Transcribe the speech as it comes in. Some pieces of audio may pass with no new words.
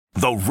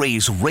The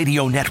Rays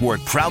Radio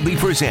Network proudly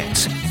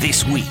presents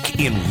This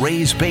Week in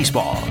Rays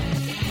Baseball.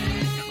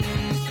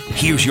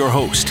 Here's your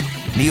host,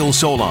 Neil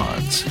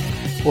Solondz.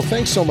 Well,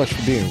 thanks so much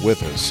for being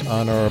with us.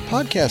 On our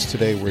podcast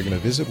today, we're going to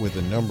visit with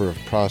a number of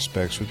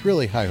prospects with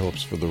really high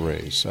hopes for the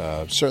Rays.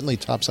 Certainly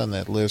tops on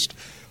that list,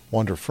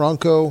 Wander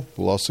Franco.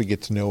 We'll also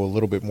get to know a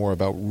little bit more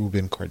about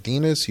Ruben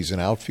Cardenas. He's an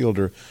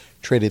outfielder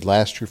traded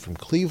last year from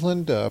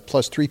Cleveland,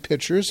 plus three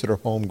pitchers that are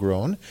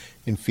homegrown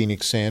in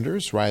Phoenix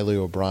Sanders, Riley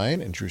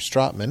O'Brien, and Drew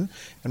Strotman.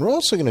 And we're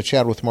also going to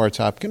chat with Mark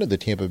Topkin of the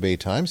Tampa Bay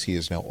Times. He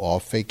is now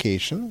off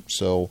vacation,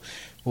 so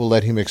we'll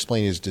let him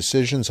explain his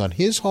decisions on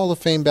his Hall of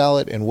Fame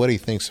ballot and what he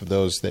thinks of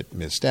those that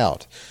missed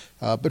out.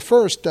 But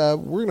first, we're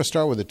going to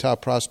start with the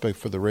top prospect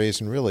for the Rays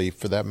and really,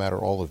 for that matter,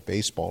 all of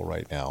baseball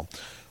right now.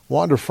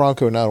 Wander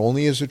Franco not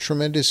only is a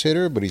tremendous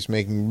hitter, but he's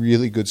making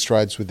really good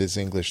strides with his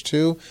English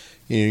too.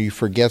 You know, you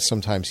forget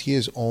sometimes he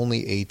is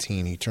only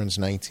 18. He turns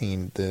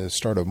 19 the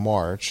start of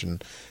March.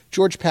 And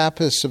George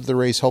Pappas of the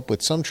Rays helped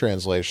with some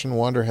translation.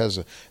 Wander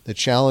has the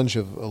challenge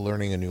of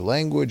learning a new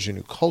language, a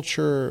new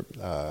culture,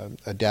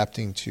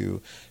 adapting to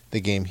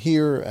the game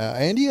here.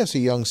 And he has a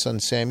young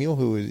son, Samuel,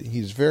 who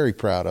he's very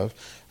proud of.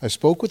 I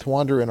spoke with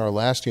Wander in our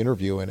last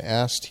interview and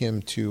asked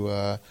him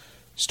to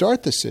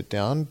start the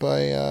sit-down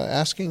by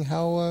asking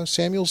how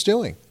Samuel's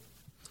doing.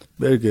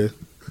 Very good.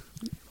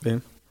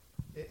 Bien.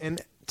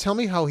 And tell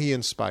me how he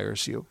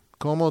inspires you.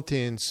 ¿Cómo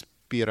te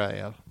inspira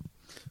él?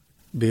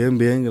 Bien,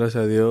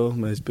 gracias a Dios.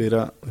 Me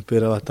inspira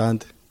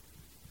bastante.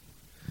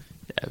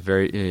 Yeah,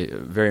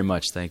 very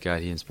much. Thank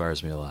God, he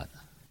inspires me a lot.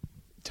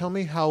 Tell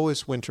me, how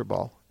is winter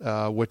ball?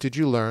 What did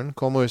you learn?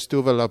 ¿Cómo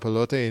estuvo la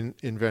pelota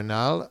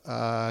invernal?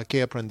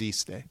 ¿Qué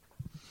aprendiste?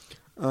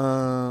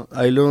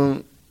 I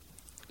learned,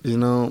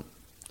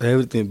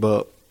 everything,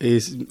 but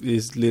it's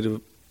a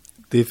little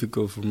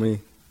difficult for me.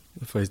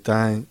 The first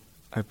time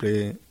I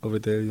play over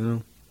there,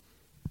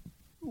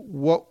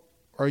 What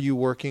are you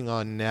working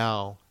on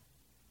now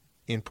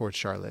in Port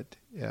Charlotte?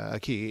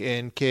 Aquí,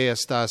 ¿en qué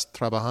estás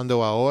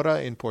trabajando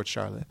ahora en Port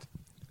Charlotte?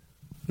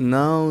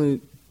 Now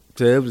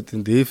it's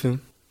everything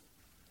different,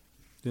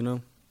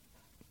 You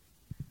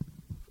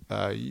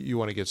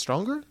want to get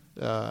stronger?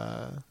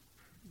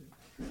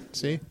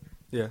 See?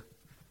 Yeah.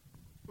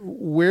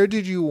 Where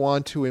did you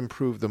want to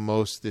improve the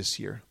most this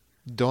year?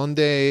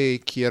 ¿Dónde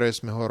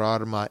quieres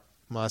mejorar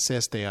más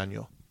este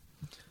año?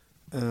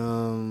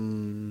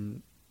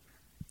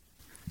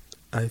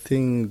 I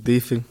think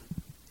different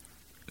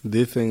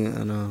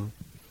and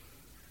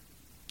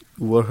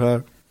work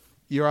hard.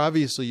 You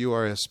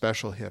are a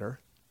special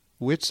hitter.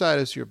 Which side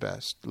is your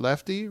best?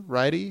 Lefty,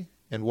 righty,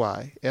 and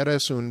why?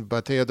 Eres un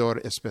bateador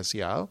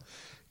especial.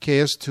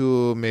 ¿Qué es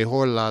tu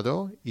mejor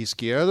lado?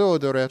 ¿Izquierdo o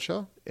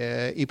derecho?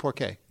 ¿Y por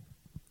qué?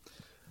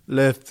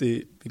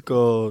 Lefty,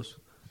 because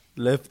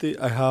lefty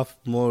I have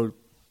more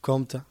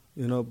contact,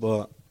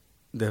 but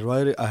the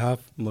righty I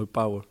have more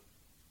power.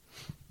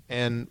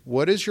 And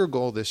what is your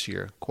goal this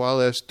year?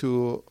 ¿Cuál es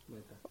tu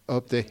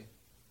what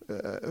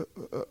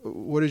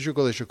is your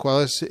goal this year?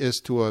 ¿Cuál es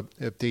tu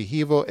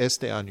objetivo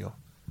este año?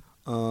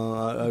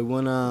 I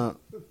wanna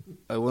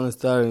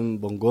start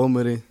in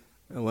Montgomery.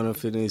 I wanna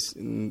finish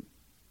in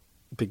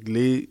Big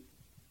League,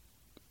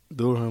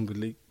 Durham Big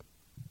League.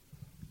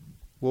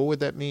 What would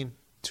that mean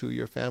to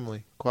your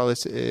family? ¿Cuál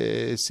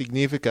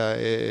significa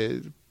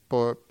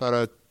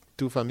para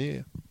tu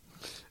familia?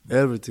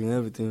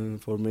 Everything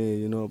for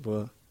me,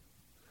 but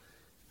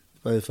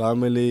my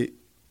family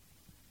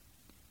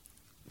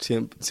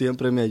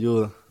siempre me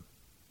ayuda.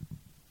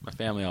 My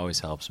family always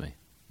helps me.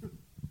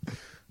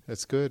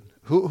 That's good.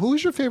 Who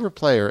is your favorite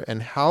player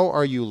and how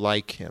are you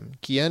like him?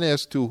 ¿Quién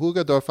es tu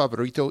jugador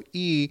favorito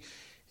y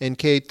en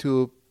qué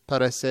tú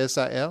pareces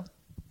a él?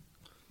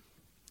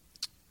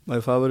 My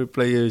favorite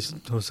player is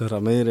Jose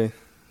Ramirez.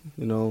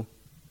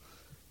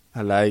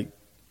 I like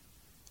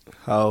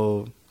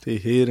how he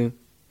hitting.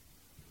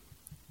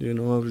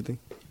 Everything.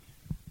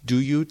 Do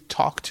you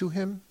talk to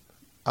him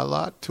a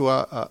lot?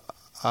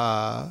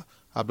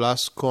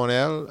 ¿Hablas con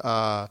él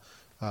a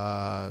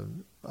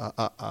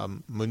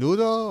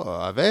menudo,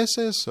 or a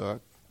veces? Or?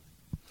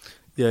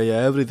 Yeah,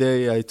 every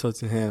day I talk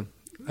to him.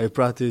 I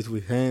practice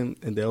with him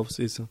in the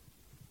off-season.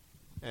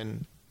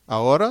 And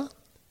ahora?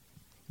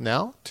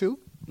 Now, too?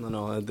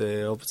 No, at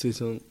the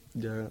off-season,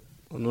 ya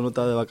uno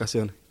está de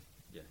vacaciones.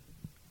 Yeah.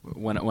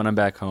 When I'm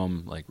back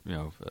home,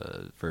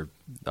 for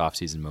the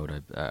off-season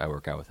mode, I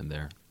work out with him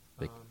there.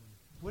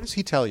 What does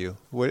he tell you?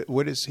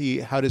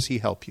 How does he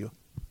help you?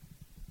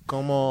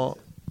 ¿Cómo?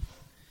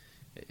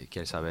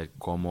 Quiere saber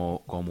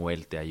cómo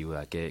él te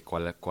ayuda,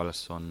 cuáles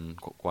son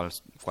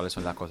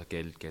las cosas que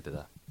él te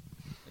da.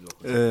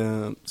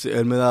 Sí,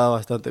 él me da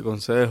bastante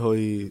consejo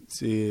y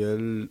si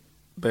él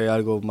ve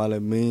algo mal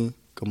en mí,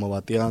 como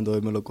bateando,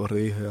 él me lo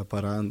corrige,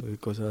 parando y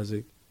cosas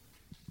así.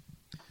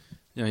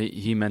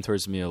 He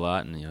mentors me a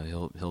lot, and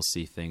he'll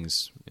see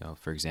things.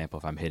 For example,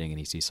 if I'm hitting and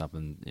he sees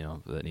something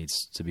that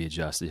needs to be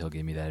adjusted, he'll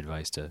give me that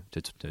advice to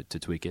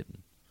tweak it.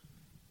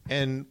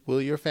 And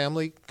will your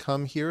family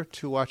come here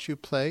to watch you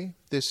play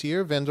this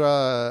year?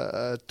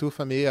 ¿Vendrá tu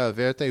familia a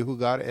verte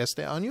jugar este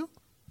año?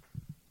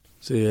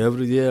 See,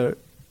 every year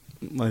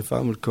my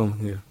family come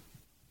here.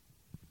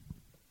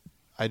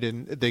 I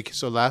didn't.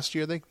 So last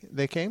year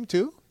they came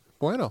too.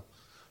 Bueno.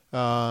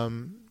 How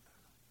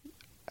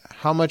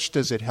much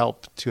does it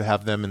help to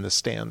have them in the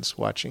stands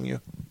watching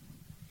you?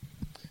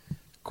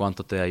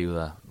 ¿Cuánto te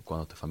ayuda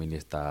cuando tu familia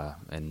está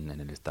en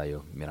el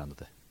estadio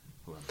mirándote?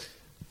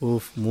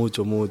 Uf,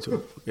 mucho, mucho.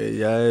 Porque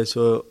ya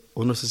eso,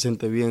 uno se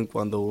siente bien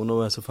cuando uno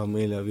ve a su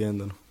familia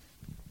viéndonos.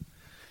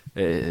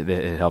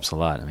 It helps a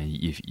lot. I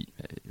mean,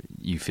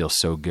 you feel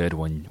so good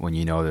when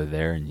you know they're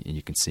there and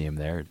you can see them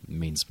there. It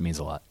means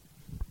a lot.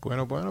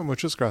 Bueno,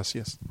 muchas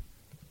gracias.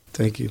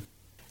 Thank you.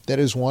 That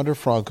is Wander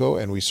Franco,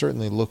 and we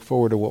certainly look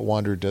forward to what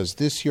Wander does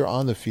this year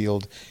on the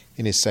field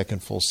in his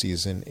second full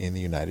season in the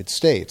United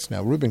States.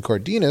 Now, Ruben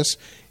Cardenas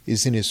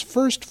is in his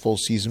first full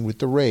season with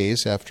the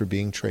Rays after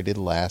being traded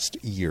last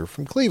year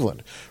from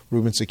Cleveland.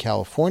 Ruben's a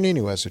Californian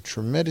who has a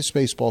tremendous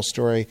baseball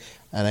story,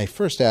 and I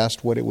first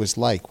asked what it was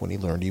like when he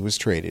learned he was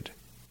traded.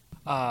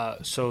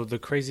 So the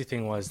crazy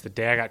thing was the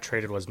day I got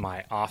traded was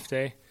my off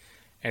day.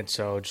 And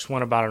so just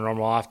went about a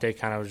normal off day,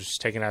 kind of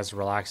just taking it as a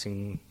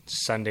relaxing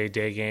Sunday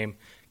day game.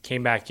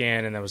 Came back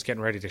in and I was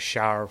getting ready to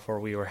shower before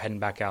we were heading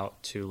back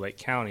out to Lake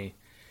County.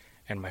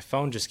 And my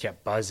phone just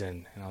kept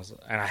buzzing.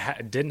 And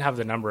I didn't have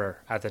the number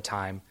at the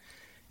time.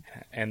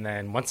 And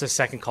then once the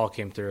second call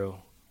came through,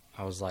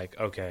 I was like,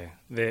 okay,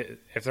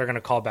 if they're going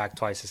to call back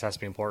twice, this has to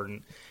be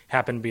important.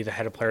 Happened to be the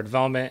head of player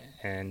development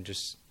and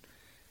just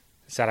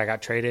said I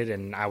got traded,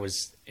 and I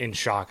was in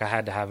shock. I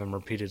had to have him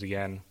repeat it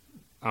again.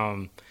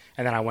 And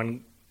then I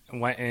went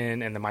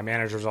in, and then my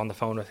manager was on the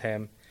phone with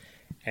him,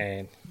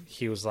 and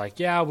he was like,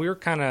 yeah,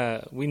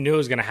 we knew it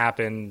was going to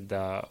happen.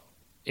 The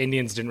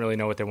Indians didn't really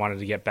know what they wanted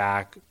to get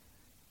back.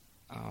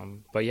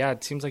 But yeah,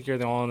 it seems like you're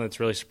the only one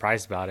that's really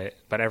surprised about it,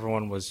 but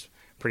everyone was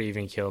pretty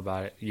even keel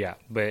about it. Yeah,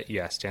 but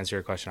yes, to answer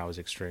your question, I was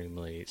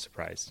extremely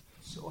surprised.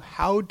 So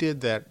how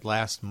did that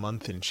last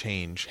month and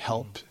change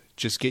help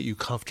just get you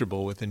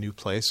comfortable with a new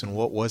place, and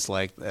what was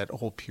like that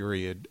whole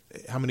period?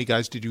 How many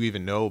guys did you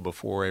even know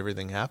before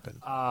everything happened?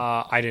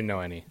 I didn't know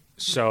any.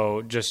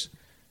 So just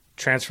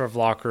transfer of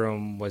locker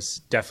room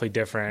was definitely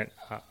different,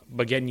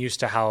 but getting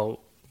used to how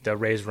the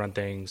Rays run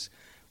things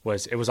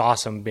was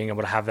awesome, being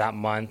able to have that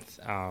month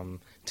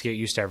to get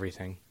used to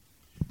everything.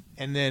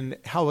 And then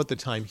how about the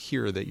time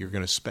here that you're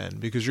going to spend?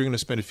 Because you're going to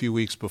spend a few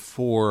weeks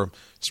before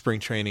spring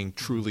training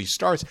truly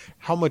starts.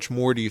 How much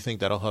more do you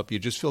think that'll help you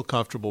just feel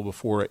comfortable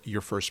before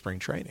your first spring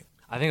training?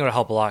 I think it'll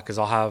help a lot because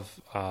I'll have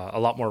a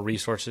lot more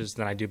resources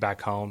than I do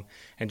back home,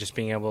 and just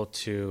being able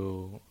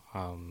to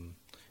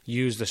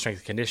use the strength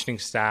and conditioning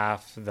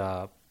staff,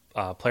 the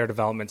player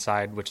development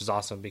side, which is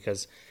awesome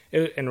because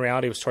in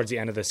reality it was towards the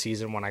end of the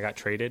season when I got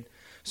traded,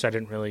 so I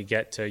didn't really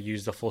get to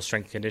use the full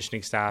strength and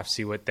conditioning staff,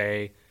 see what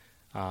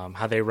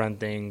how they run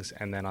things,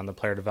 and then on the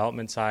player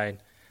development side,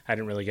 I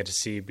didn't really get to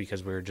see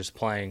because we were just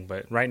playing.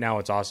 But right now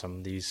it's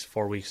awesome. These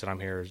 4 weeks that I'm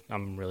here,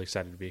 I'm really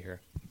excited to be here.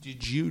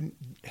 Did you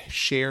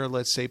share,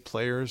 let's say,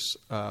 players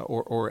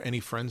or any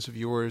friends of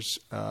yours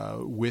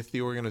with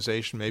the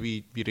organization?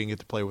 Maybe you didn't get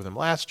to play with them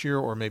last year,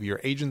 or maybe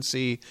your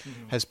agency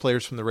has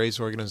players from the Rays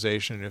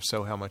organization, and if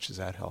so, how much has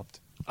that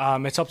helped?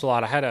 It's helped a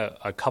lot. I had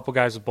a couple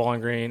guys with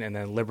Bowling Green, and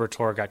then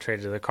Liberatore got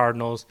traded to the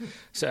Cardinals,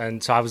 so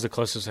I was the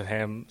closest with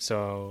him.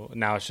 So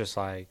now it's just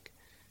like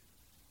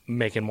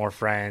making more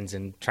friends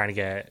and trying to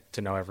get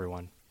to know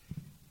everyone.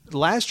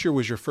 Last year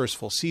was your first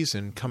full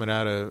season coming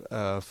out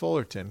of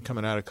Fullerton,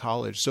 coming out of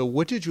college. So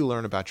what did you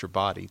learn about your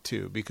body,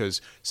 too? Because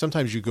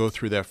sometimes you go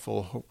through that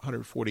full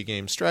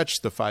 140-game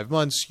stretch, the 5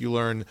 months, you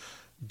learn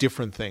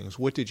different things.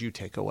 What did you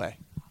take away?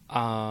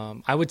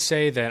 I would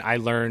say that I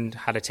learned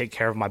how to take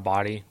care of my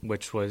body,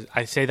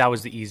 I'd say that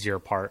was the easier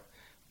part.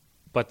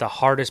 But the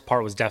hardest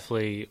part was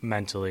definitely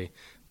mentally,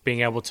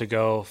 being able to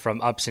go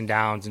from ups and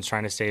downs and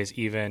trying to stay as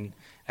even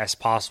as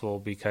possible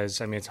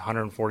because, it's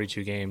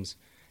 142 games.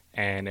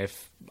 And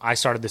if I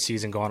started the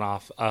season going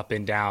off up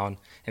and down,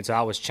 and so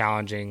that was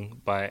challenging,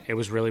 but it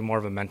was really more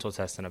of a mental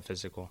test than a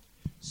physical.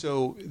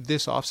 So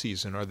this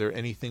offseason, are there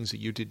any things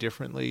that you did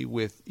differently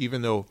with,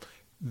 even though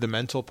the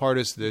mental part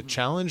is the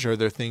challenge, are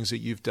there things that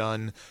you've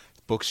done,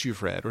 books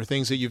you've read, or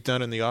things that you've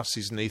done in the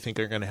offseason that you think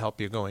are going to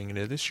help you going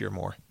into this year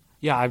more?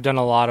 Yeah, I've done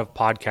a lot of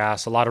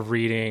podcasts, a lot of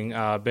reading,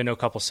 been to a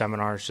couple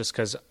seminars just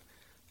because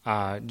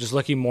just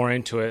looking more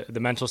into it. The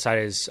mental side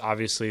is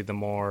obviously the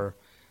more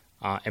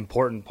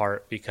important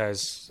part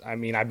because, I've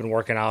been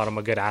working out. I'm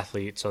a good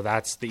athlete, so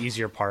that's the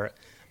easier part.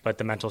 But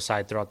the mental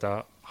side throughout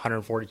the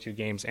 142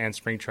 games and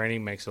spring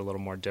training makes it a little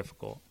more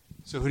difficult.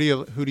 So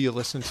who do you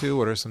listen to?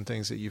 What are some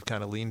things that you've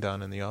kind of leaned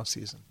on in the off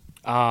season?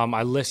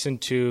 I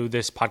listened to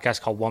this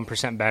podcast called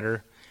 1%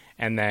 Better,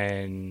 and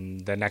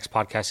then the next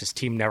podcast is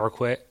Team Never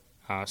Quit.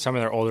 Some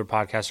of their older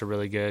podcasts are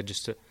really good,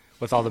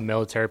 with all the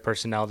military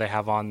personnel they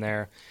have on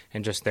there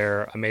and just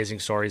their amazing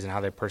stories and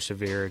how they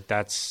persevered.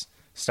 That's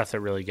stuff that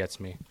really gets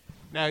me.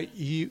 Now,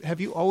 have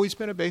you always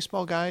been a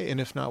baseball guy?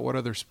 And if not, what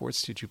other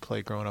sports did you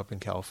play growing up in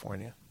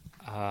California?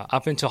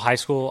 Up until high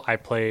school, I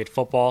played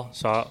football.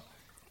 So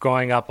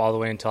growing up all the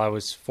way until I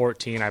was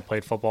 14, I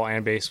played football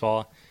and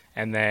baseball.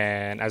 And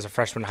then as a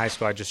freshman in high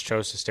school, I just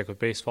chose to stick with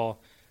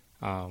baseball,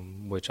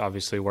 which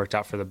obviously worked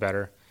out for the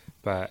better.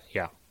 But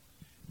yeah.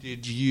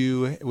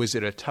 Was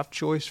it a tough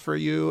choice for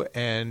you?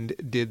 And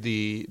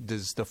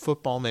does the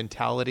football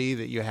mentality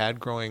that you had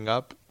growing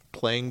up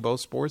playing both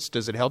sports,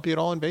 does it help you at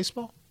all in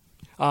baseball?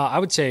 I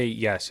would say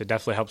yes, it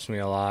definitely helps me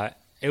a lot.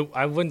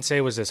 I wouldn't say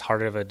it was as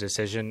hard of a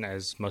decision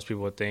as most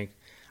people would think.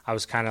 I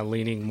was kind of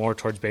leaning more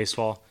towards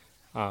baseball,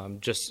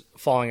 just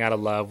falling out of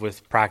love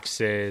with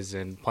practices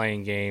and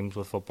playing games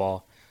with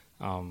football.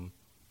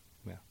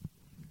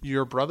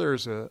 Your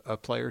brother's a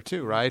player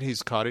too, right?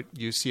 He's caught at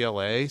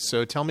UCLA.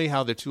 So tell me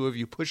how the two of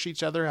you push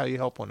each other, how you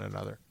help one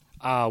another.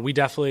 We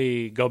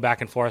definitely go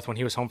back and forth. When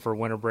he was home for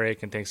winter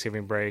break and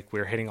Thanksgiving break, we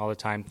were hitting all the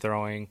time,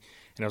 throwing.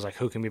 And it was like,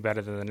 who can be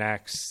better than the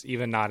next?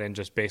 Even not in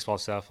just baseball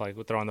stuff, like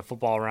throwing the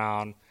football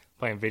around,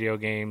 playing video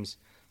games.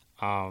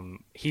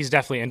 He's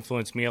definitely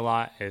influenced me a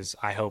lot, as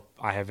I hope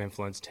I have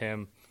influenced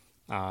him.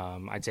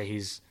 I'd say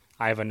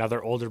I have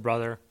another older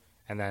brother,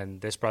 and then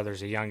this brother's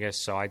the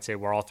youngest, so I'd say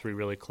we're all three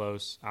really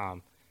close.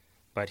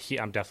 But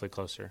I'm definitely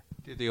closer.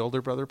 Did the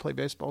older brother play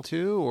baseball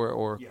too,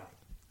 or?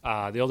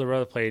 Yeah. The older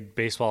brother played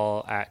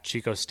baseball at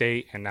Chico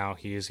State, and now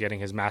he is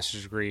getting his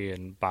master's degree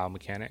in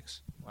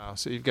biomechanics. Wow,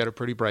 so you've got a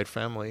pretty bright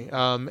family.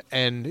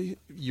 And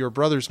your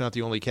brother's not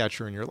the only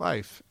catcher in your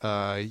life.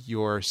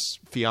 Your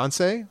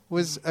fiance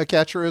was a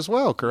catcher as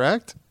well,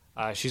 correct?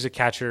 She's a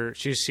catcher.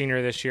 She's a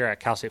senior this year at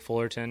Cal State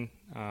Fullerton.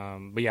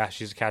 But yeah,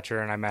 she's a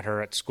catcher, and I met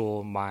her at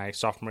school my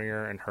sophomore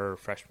year and her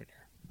freshman year.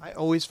 I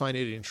always find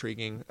it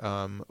intriguing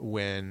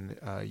when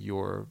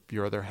your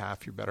other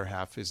half, your better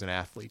half, is an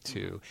athlete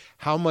too.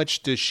 How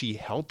much does she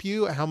help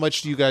you? How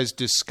much do you guys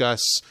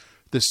discuss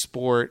the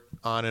sport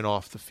on and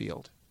off the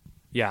field?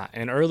 Yeah,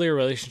 in earlier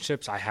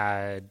relationships, I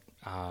had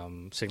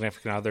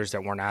significant others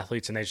that weren't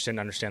athletes, and they just didn't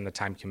understand the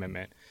time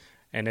commitment.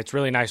 And it's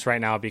really nice right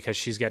now because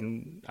she's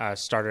getting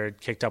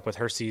kicked up with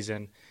her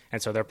season,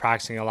 and so they're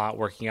practicing a lot,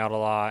 working out a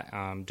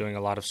lot, doing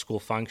a lot of school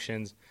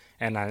functions,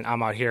 and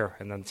I'm out here,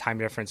 and then the time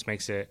difference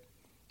makes it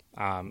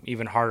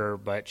even harder,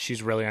 but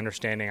she's really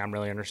understanding. I'm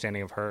really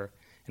understanding of her.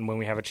 And when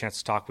we have a chance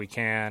to talk, we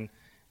can.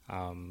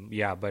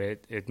 But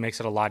it makes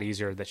it a lot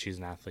easier that she's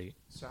an athlete.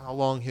 So how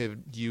long have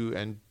you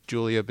and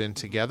Julia been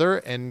together?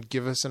 And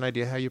give us an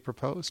idea how you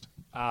proposed.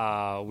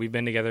 We've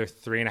been together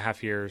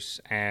 3.5 years.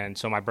 And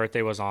so my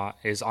birthday is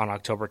on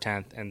October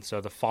 10th. And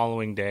so the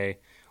following day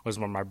was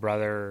when my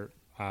older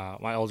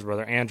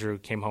brother Andrew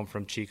came home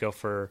from Chico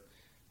for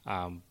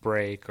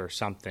break or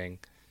something.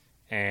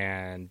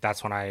 And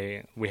that's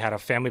when we had a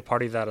family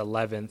party that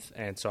 11th,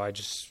 and so I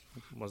just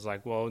was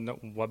like, well, no,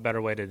 what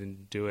better way to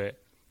do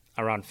it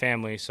around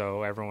family?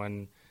 So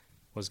everyone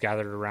was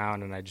gathered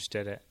around, and I just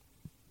did it.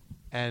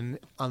 And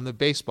on the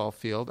baseball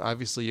field,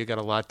 obviously you got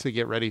a lot to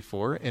get ready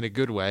for in a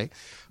good way.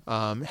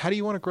 How do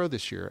you want to grow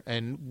this year?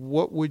 And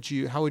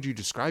how would you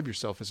describe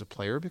yourself as a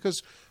player?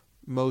 Because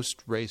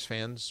most Rays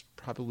fans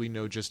probably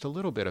know just a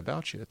little bit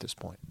about you at this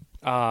point.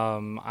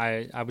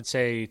 I would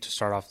say, to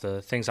start off,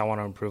 the things I want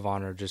to improve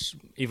on are just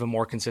even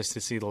more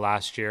consistency the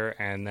last year.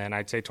 And then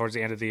I'd say towards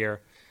the end of the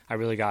year, I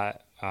really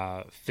got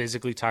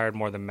physically tired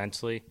more than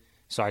mentally.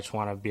 So I just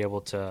want to be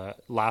able to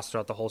last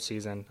throughout the whole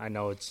season. I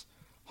know it's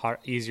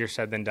easier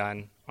said than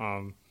done.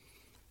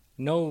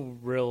 No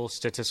real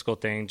statistical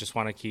thing. Just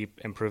want to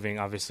keep improving,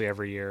 obviously,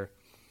 every year.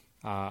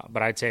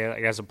 But I'd say,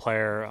 as a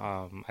player,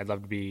 I'd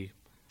love to be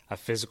a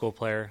physical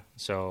player.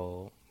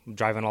 So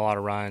driving a lot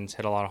of runs,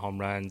 hit a lot of home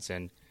runs,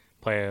 and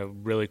play a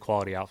really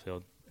quality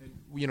outfield.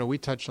 You know, we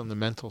touched on the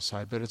mental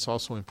side, but it's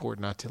also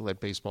important not to let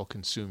baseball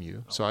consume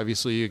you. So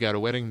obviously you got a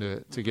wedding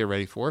to get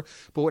ready for,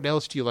 but what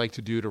else do you like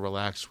to do to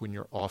relax when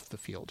you're off the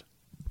field?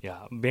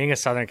 Yeah, being a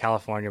Southern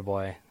California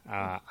boy,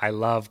 I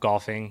love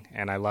golfing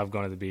and I love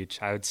going to the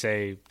beach. I would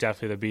say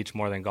definitely the beach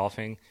more than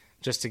golfing,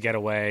 just to get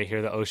away,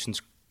 hear the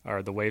oceans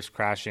or the waves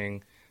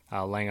crashing,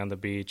 laying on the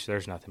beach.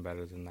 There's nothing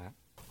better than that.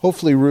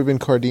 Hopefully Ruben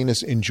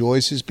Cardenas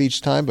enjoys his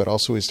beach time, but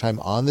also his time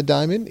on the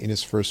diamond in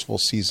his first full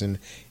season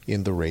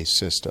in the Rays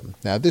system.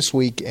 Now, this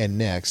week and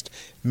next,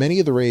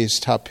 many of the Rays'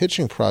 top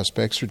pitching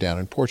prospects are down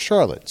in Port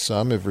Charlotte.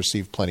 Some have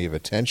received plenty of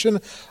attention.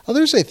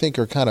 Others, I think,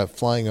 are kind of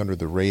flying under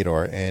the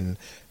radar. And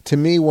to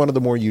me, one of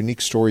the more unique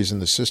stories in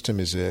the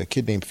system is a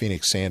kid named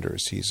Phoenix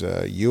Sanders. He's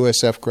a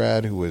USF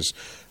grad who was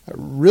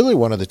really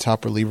one of the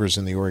top relievers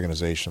in the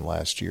organization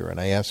last year. And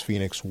I asked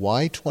Phoenix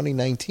why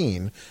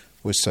 2019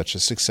 was such a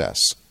success.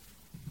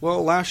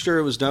 Well, last year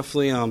it was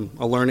definitely a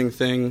learning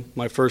thing.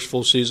 My first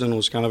full season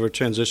was kind of a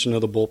transition to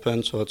the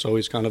bullpen, so it's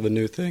always kind of a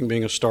new thing,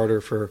 being a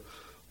starter for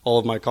all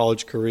of my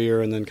college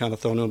career and then kind of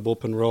thrown in a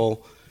bullpen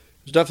role.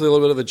 It was definitely a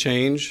little bit of a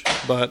change,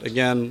 but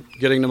again,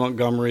 getting to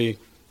Montgomery,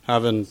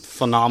 having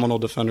phenomenal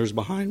defenders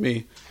behind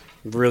me,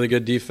 really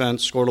good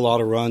defense, scored a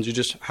lot of runs. You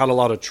just had a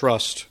lot of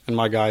trust in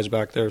my guys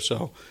back there.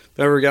 So if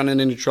I ever gotten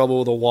in any trouble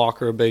with a walk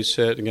or a base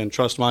hit, again,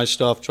 trust my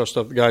stuff, trust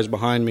the guys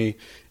behind me,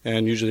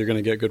 and usually you're going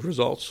to get good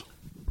results.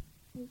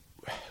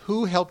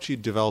 Who helped you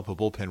develop a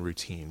bullpen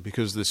routine?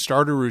 Because the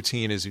starter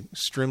routine is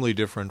extremely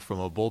different from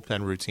a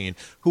bullpen routine.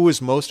 Who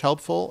was most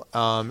helpful,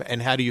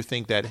 and how do you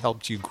think that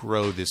helped you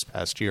grow this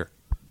past year?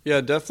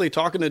 Yeah, definitely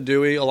talking to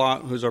Dewey a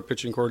lot, who's our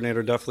pitching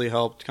coordinator, definitely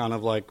helped kind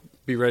of like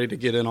be ready to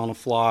get in on a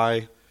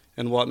fly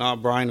and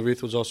whatnot. Brian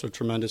Reith was also a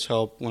tremendous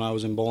help when I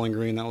was in Bowling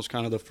Green. That was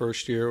kind of the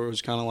first year where it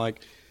was kind of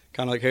like,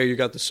 hey, you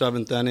got the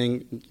 7th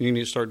inning, you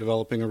need to start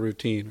developing a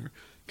routine, or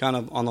kind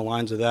of on the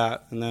lines of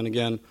that. And then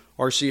again,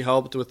 RC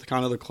helped with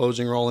kind of the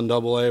closing role in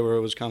Double-A, where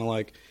it was kind of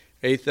like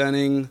 8th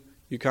inning,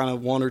 you kind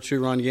of 1 or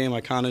 2 run game. I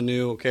kind of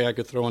knew, okay, I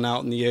could throw an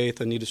out in the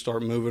 8th. I need to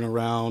start moving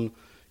around,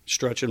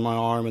 stretching my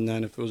arm, and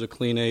then if it was a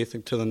clean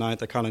 8th to the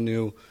 9th, I kind of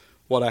knew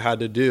what I had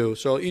to do.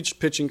 So each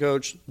pitching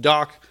coach,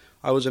 Doc,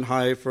 I was in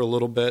high A for a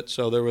little bit,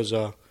 so there was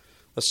a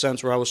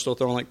sense where I was still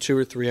throwing like 2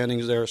 or 3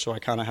 innings there, so I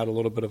kind of had a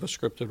little bit of a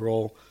scripted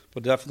role.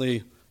 But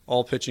definitely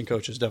all pitching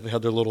coaches definitely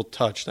had their little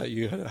touch that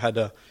you had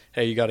to,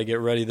 hey, you got to get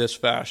ready this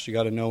fast. You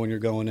got to know when you're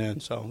going in.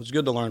 So it was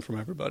good to learn from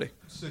everybody.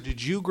 So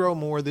did you grow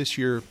more this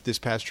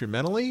past year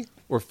mentally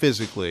or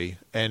physically?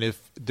 And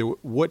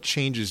what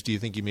changes do you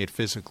think you made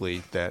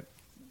physically that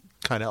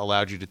kind of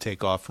allowed you to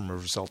take off from a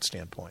result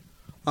standpoint?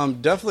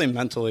 Definitely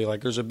mentally.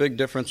 Like, there's a big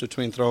difference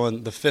between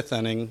throwing the 5th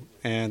inning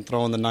and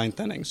throwing the 9th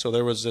inning. So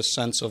there was this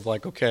sense of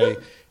like, okay,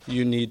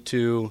 you need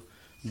to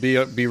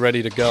be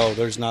ready to go.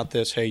 There's not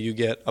this, hey, you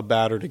get a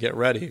batter to get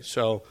ready.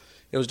 So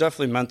it was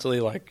definitely mentally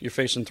like you're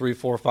facing 3,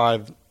 4,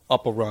 5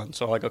 up a run.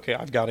 So like, okay,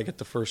 I've got to get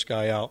the first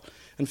guy out.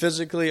 And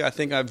physically, I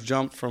think I've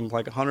jumped from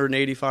like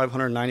 185,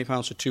 190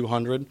 pounds to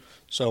 200.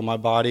 So my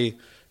body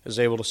is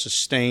able to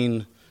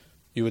sustain,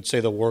 you would say,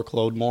 the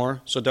workload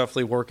more. So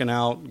definitely working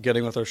out,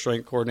 getting with our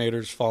strength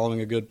coordinators, following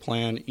a good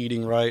plan,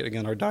 eating right.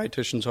 Again, our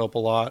dietitians help a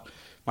lot.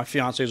 My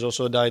fiance is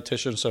also a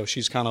dietitian, so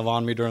she's kind of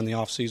on me during the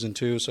off season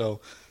too.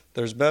 So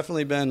there's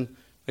definitely been,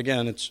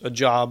 again, it's a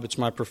job, it's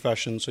my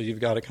profession, so you've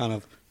got to kind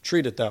of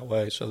treat it that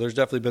way. So there's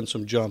definitely been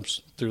some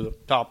jumps through the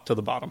top to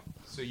the bottom.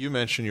 So you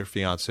mentioned your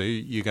fiance.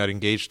 You got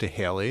engaged to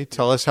Haley.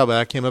 Tell us how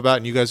that came about.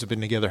 And you guys have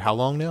been together how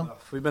long now?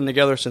 We've been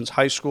together since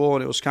high school,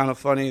 and it was kind of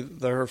funny.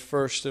 Her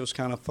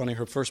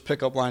first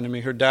pickup line to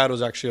me, her dad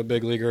was actually a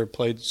big leaguer,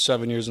 played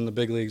 7 years in the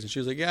big leagues. And she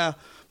was like, yeah,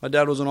 my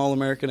dad was an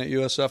All-American at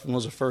USF and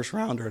was a first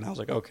rounder. And I was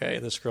like, okay,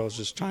 this girl's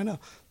just trying to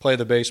play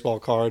the baseball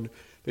card.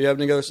 But yeah, I've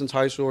been together since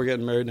high school. We're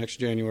getting married next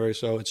January,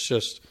 so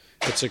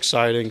it's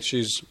exciting.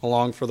 She's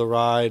along for the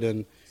ride,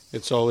 and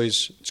it's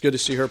good to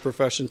see her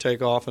profession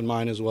take off and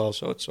mine as well,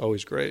 so it's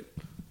always great.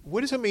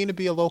 What does it mean to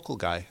be a local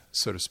guy,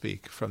 so to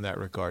speak, from that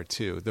regard,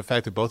 too? The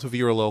fact that both of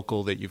you are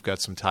local, that you've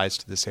got some ties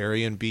to this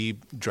area, and be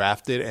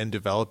drafted and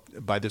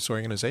developed by this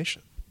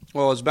organization?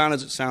 Well, as bad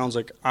as it sounds,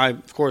 like I,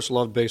 of course,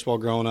 loved baseball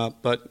growing up,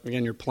 but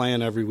again, you're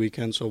playing every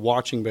weekend, so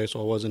watching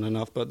baseball wasn't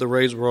enough. But the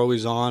Rays were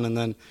always on, and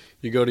then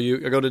I go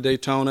to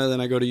Daytona,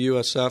 then I go to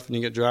USF, and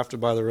you get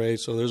drafted by the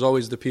Rays. So there's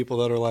always the people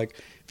that are like,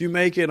 if you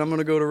make it, I'm going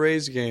to go to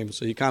Rays games.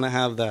 So you kind of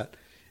have that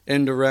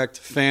indirect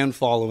fan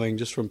following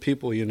just from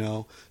people you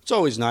know. It's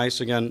always nice.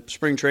 Again,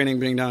 spring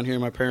training being down here,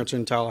 my parents are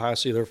in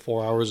Tallahassee, they're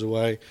 4 hours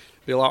away.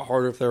 It'd be a lot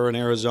harder if they were in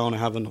Arizona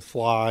having to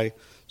fly.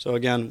 So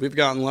again, we've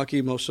gotten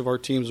lucky. Most of our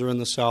teams are in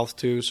the South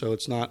too, so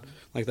it's not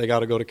like they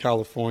got to go to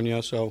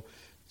California. So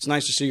it's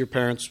nice to see your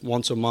parents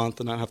once a month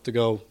and not have to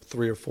go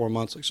 3 or 4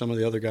 months like some of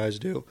the other guys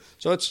do.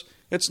 So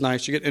it's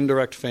nice. You get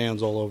indirect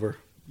fans all over.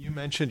 You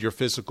mentioned your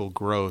physical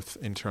growth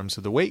in terms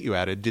of the weight you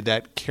added. Did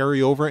that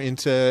carry over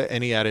into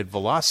any added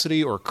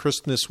velocity or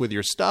crispness with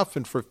your stuff?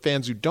 And for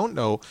fans who don't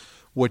know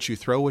what you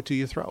throw, what do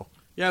you throw?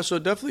 Yeah, so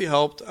it definitely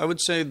helped. I would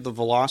say the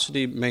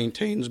velocity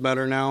maintains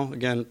better now.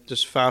 Again,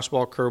 just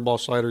fastball, curveball,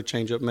 slider,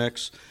 changeup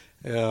mix.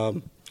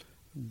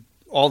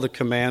 All the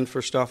command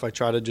for stuff, I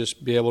try to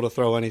just be able to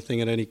throw anything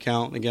at any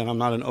count. Again, I'm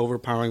not an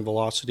overpowering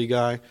velocity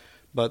guy,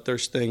 but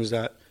there's things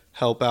that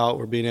help out.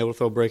 We're being able to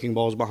throw breaking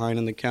balls behind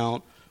in the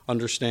count,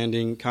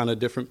 understanding kind of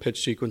different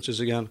pitch sequences.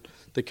 Again,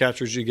 the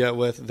catchers you get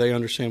with, they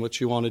understand what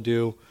you want to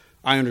do.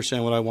 I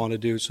understand what I want to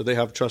do, so they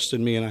have trust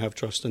in me and I have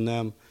trust in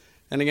them.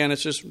 And again,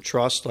 it's just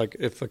trust. Like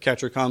if a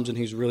catcher comes and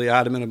he's really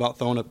adamant about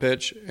throwing a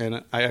pitch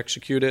and I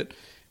execute it,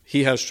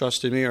 he has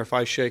trust in me. Or if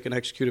I shake and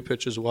execute a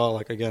pitch as well,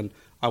 like again,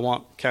 I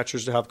want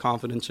catchers to have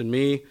confidence in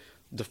me,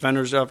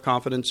 defenders to have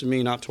confidence in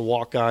me, not to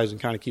walk guys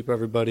and kind of keep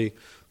everybody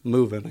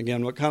moving.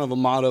 Again, what kind of a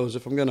motto is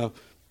if I'm going to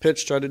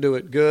pitch, try to do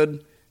it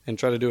good and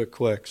try to do it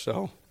quick.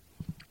 So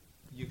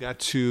you got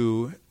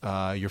to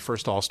your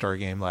first All-Star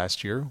game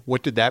last year.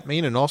 What did that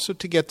mean? And also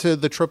to get to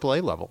the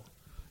AAA level.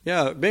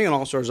 Yeah, being an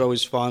All-Star is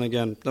always fun.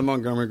 Again, the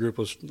Montgomery group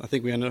I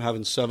think we ended up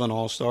having 7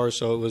 All-Stars,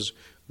 so it was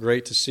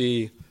great to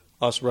see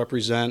us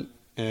represent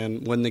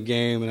and win the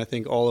game. And I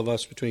think all of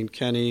us, between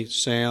Kenny,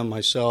 Sam,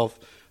 myself,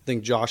 I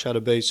think Josh had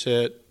a base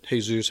hit,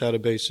 Jesus had a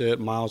base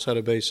hit, Miles had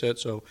a base hit.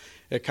 So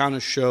it kind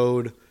of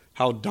showed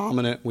how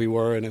dominant we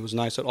were, and it was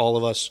nice that all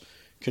of us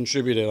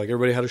contributed. Like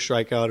everybody had a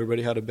strikeout,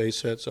 everybody had a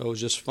base hit, so it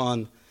was just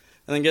fun.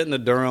 And then getting to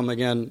Durham,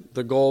 again,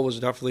 the goal was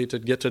definitely to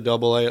get to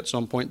Double-A at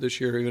some point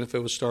this year, even if it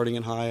was starting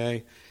in High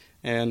A,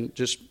 and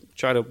just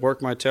try to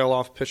work my tail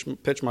off,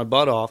 pitch my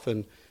butt off,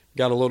 and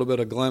got a little bit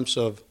of glimpse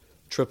of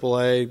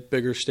Triple-A,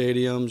 bigger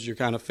stadiums. You're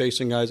kind of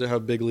facing guys that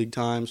have big league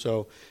time,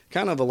 so it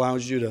kind of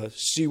allows you to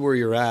see where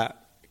you're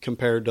at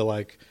compared to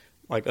like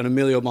an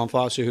Emilio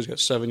Bonfascio who's got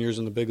 7 years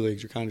in the big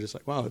leagues. You're kind of just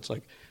like, wow, it's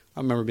like I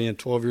remember being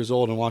 12 years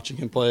old and watching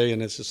him play,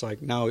 and it's just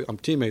like now I'm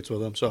teammates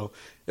with him. So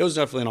it was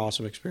definitely an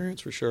awesome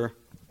experience for sure.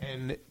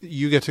 And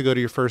you get to go to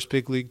your first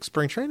big league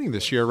spring training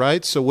this year,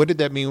 right? So what did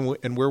that mean,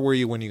 and where were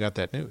you when you got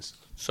that news?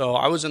 So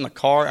I was in the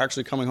car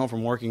actually coming home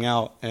from working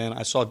out, and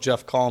I saw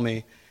Jeff call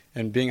me,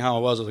 and being how I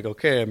was like,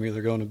 okay, I'm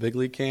either going to big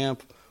league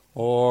camp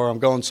or I'm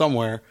going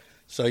somewhere.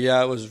 So,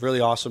 yeah, it was really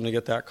awesome to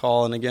get that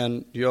call. And,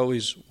 again, you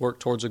always work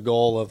towards a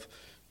goal of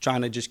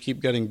trying to just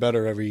keep getting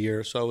better every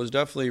year. So it was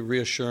definitely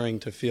reassuring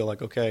to feel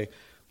like, okay,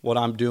 what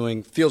I'm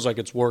doing feels like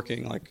it's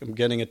working, like I'm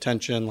getting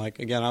attention. Like,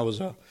 again, I was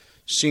a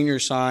senior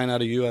sign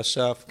out of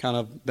USF, kind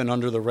of been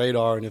under the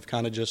radar, and have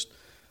kind of just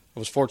 – I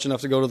was fortunate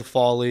enough to go to the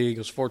Fall League. I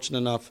was fortunate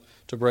enough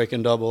to break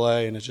in AA,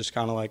 and it's just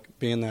kind of like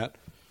being that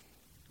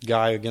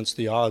guy against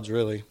the odds,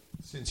 really.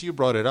 Since you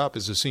brought it up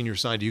as a senior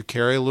sign, do you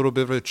carry a little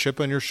bit of a chip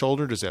on your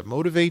shoulder? Does that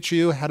motivate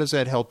you? How does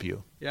that help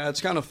you? Yeah,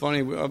 it's kind of funny.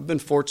 I've been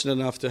fortunate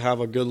enough to have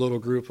a good little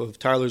group of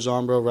Tyler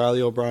Zombro,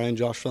 Riley O'Brien,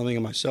 Josh Fleming,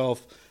 and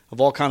myself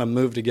have all kind of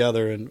moved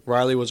together. And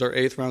Riley was our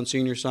 8th round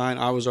senior sign.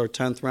 I was our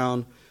 10th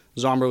round.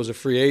 Zombro was a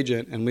free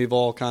agent. And we've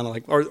all kind of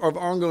like, our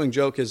ongoing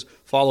joke is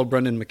follow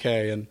Brendan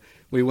McKay. And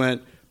we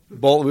went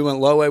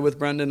low A with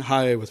Brendan,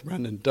 high A with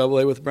Brendan, double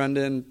A with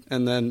Brendan,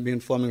 and then me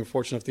and Fleming were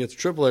fortunate enough to get to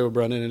triple A with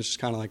Brendan. And it's just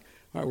kind of like,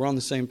 all right, we're on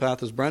the same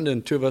path as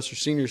Brendan. 2 of us are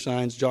senior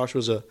signs. Josh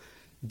was a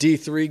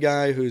D3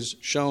 guy who's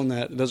shown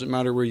that it doesn't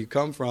matter where you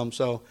come from.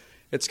 So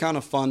it's kind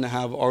of fun to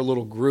have our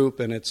little group,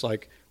 and it's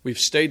like we've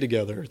stayed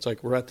together. It's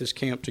like we're at this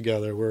camp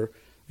together. We're,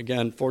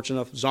 again,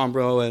 fortunate enough,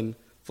 Zombro and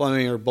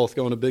Fleming are both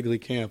going to big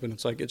league camp, and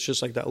it's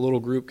just like that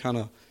little group kind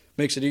of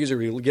makes it easier.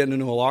 You get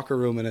into a locker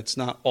room, and it's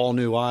not all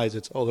new eyes.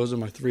 It's, oh, those are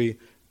my 3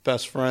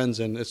 best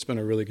friends, and it's been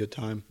a really good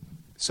time.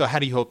 So how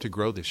do you hope to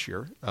grow this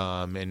year?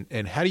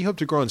 And how do you hope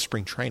to grow in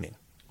spring training?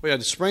 Well, yeah,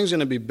 the spring's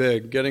going to be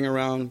big. Getting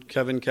around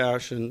Kevin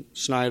Cash and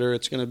Snyder,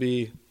 it's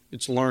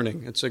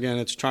learning.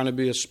 It's trying to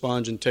be a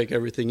sponge and take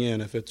everything in.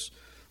 If it's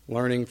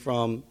learning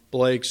from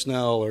Blake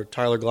Snell or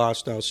Tyler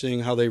Glasnow,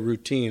 seeing how they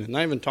routine, and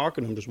not even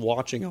talking to them, just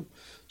watching them.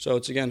 So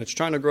it's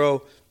trying to grow.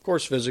 Of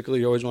course,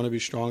 physically, you always want to be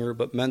stronger,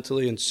 but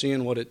mentally and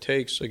seeing what it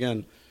takes.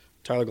 Again,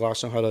 Tyler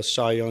Glasnow had a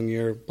Cy Young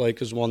year. Blake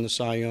has won the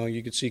Cy Young.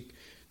 You could see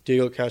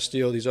Diego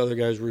Castillo, these other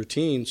guys'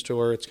 routines to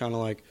where it's kind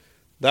of like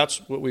that's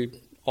what we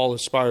all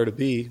aspire to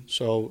be.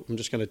 So I'm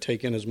just going to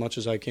take in as much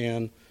as I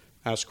can,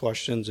 ask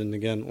questions, and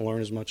again,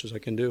 learn as much as I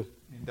can do.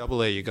 In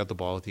AA, you got the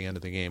ball at the end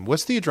of the game.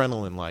 What's the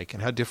adrenaline like,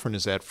 and how different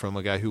is that from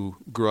a guy who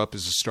grew up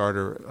as a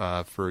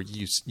starter for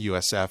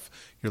USF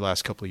your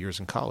last couple of years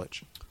in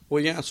college?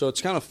 Well, yeah, so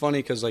it's kind of funny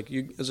because like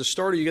you, as a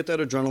starter, you get that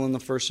adrenaline the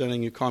first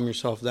inning, you calm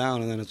yourself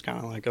down, and then it's kind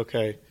of like,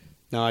 okay,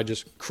 now I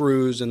just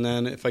cruise, and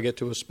then if I get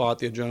to a spot,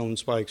 the adrenaline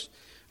spikes.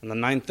 In the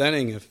 9th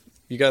inning, if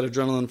you got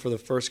adrenaline for the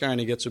first guy and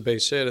he gets a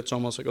base hit, it's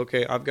almost like,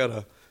 okay, I've got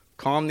to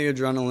calm the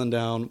adrenaline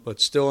down, but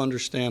still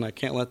understand I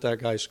can't let that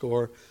guy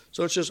score.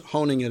 So it's just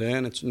honing it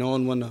in. It's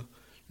knowing when to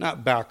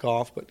not back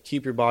off, but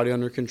keep your body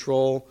under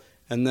control,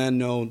 and then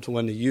know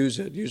when to use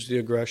it, use the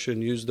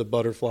aggression, use the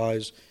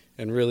butterflies,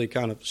 and really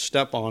kind of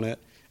step on it.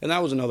 And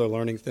that was another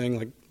learning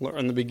thing. Like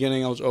in the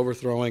beginning, I was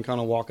overthrowing,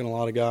 kind of walking a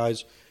lot of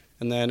guys.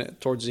 And then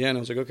towards the end, I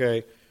was like,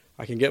 okay,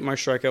 I can get my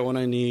strikeout when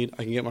I need.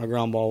 I can get my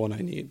ground ball when I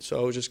need.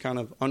 So it was just kind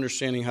of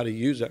understanding how to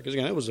use that. Because,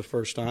 again, it was the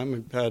first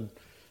time. I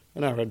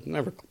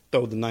never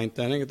throw the 9th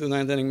inning. At the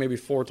 9th inning, maybe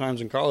 4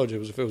 times in college,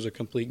 if it was a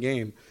complete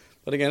game.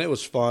 But, again, it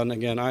was fun.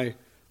 Again, I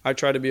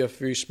try to be a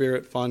free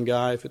spirit, fun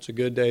guy. If it's a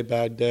good day,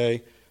 bad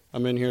day,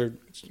 I'm in here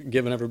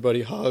giving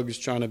everybody hugs,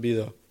 trying to be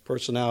the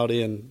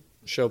personality and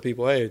show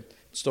people, hey,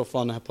 it's still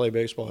fun to play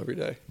baseball every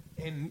day.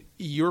 And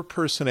your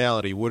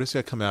personality, what does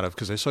that come out of?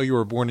 Because I saw you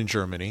were born in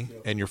Germany,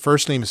 and your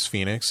first name is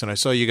Phoenix, and I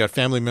saw you got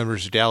family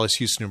members in Dallas,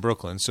 Houston, and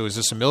Brooklyn. So is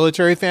this a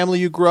military family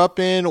you grew up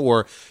in,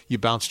 or you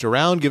bounced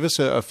around? Give us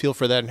a feel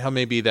for that and how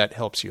maybe that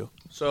helps you.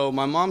 So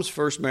my mom's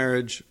first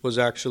marriage was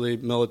actually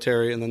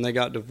military, and then they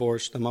got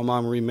divorced, and my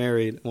mom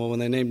remarried. Well, when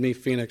they named me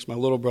Phoenix, my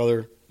little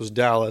brother was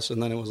Dallas,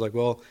 and then it was like,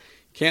 well,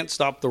 can't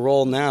stop the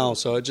roll now,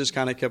 so it just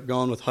kind of kept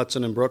going with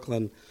Hudson and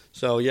Brooklyn.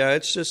 So, yeah,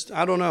 it's just,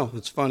 I don't know.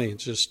 It's funny.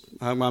 It's just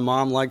my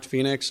mom liked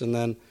Phoenix, and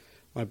then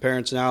my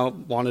parents now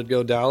wanted to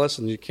go Dallas,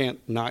 and you can't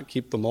not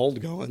keep the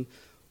mold going.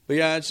 But,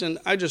 yeah,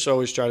 I just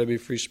always try to be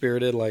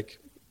free-spirited. Like,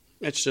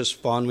 it's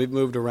just fun. We've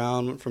moved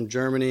around, went from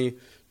Germany,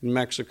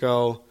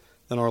 Mexico,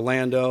 then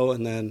Orlando,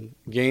 and then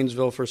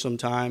Gainesville for some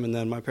time. And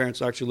then my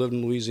parents actually lived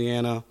in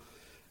Louisiana.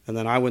 And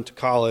then I went to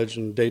college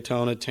in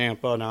Daytona,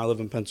 Tampa. Now I live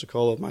in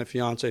Pensacola with my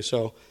fiance.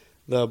 So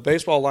the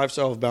baseball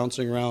lifestyle of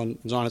bouncing around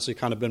has honestly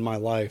kind of been my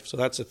life. So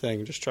that's the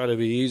thing. Just try to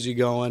be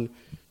easygoing,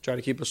 try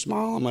to keep a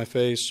smile on my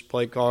face,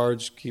 play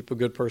cards, keep a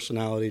good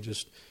personality.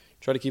 Just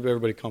try to keep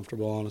everybody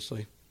comfortable,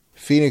 honestly.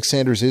 Phoenix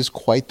Sanders is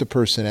quite the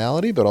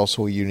personality, but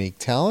also a unique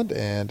talent,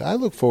 and I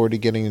look forward to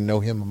getting to know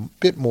him a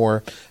bit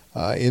more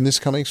in this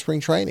coming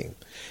spring training.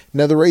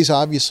 Now, the Rays,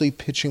 obviously,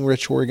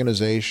 pitching-rich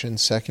organization,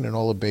 second in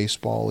all of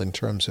baseball in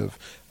terms of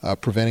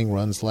preventing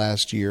runs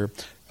last year.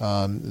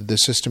 The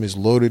system is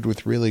loaded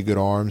with really good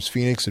arms.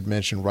 Phoenix had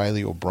mentioned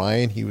Riley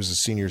O'Brien. He was a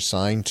senior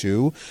signed,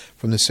 too,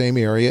 from the same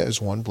area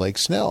as one Blake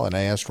Snell. And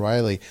I asked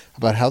Riley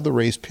about how the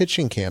Rays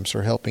pitching camps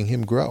are helping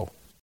him grow.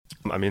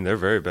 I mean, they're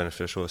very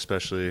beneficial,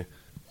 especially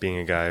being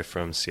a guy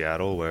from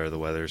Seattle where the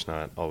weather's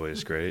not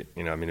always great.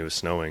 You know, I mean, it was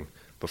snowing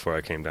before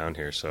I came down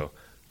here. So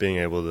being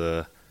able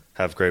to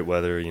have great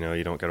weather, you know,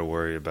 you don't got to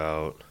worry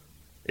about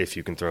if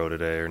you can throw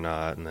today or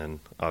not. And then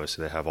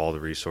obviously they have all the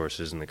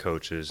resources and the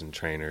coaches and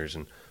trainers,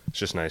 and it's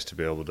just nice to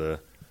be able to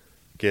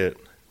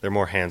they're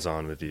more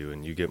hands-on with you,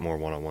 and you get more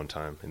one-on-one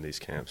time in these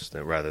camps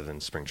rather than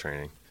spring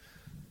training.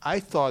 I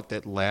thought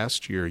that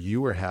last year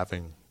you were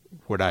having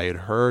what I had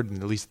heard,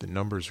 and at least the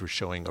numbers were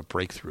showing, a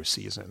breakthrough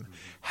season.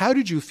 How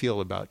did you feel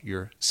about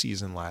your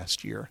season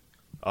last year?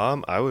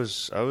 I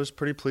was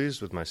pretty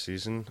pleased with my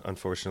season.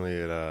 Unfortunately,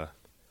 it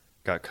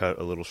got cut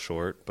a little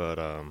short, but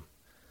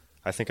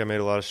I think I made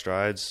a lot of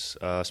strides,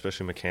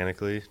 especially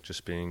mechanically,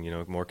 just being, you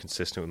know, more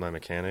consistent with my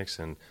mechanics.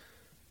 And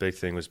big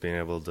thing was being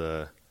able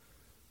to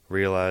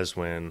realize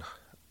when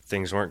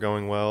things weren't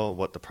going well,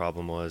 what the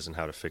problem was and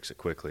how to fix it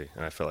quickly.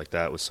 And I felt like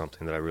that was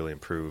something that I really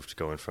improved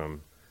going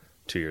from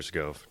 2 years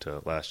ago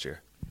to last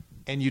year.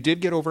 And you did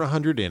get over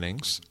 100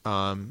 innings.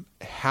 And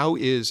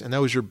that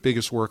was your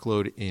biggest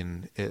workload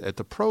at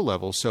the pro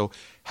level. So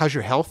how's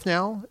your health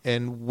now?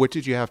 And what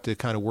did you have to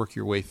kind of work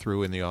your way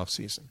through in the off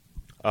season?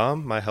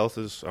 My health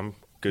I'm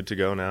good to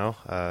go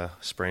now.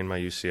 Sprained my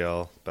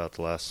UCL about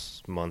the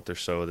last month or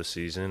so of the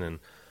season, and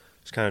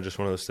it's kind of just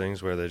one of those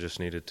things where they just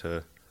needed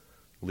to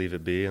leave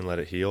it be and let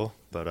it heal.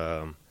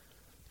 But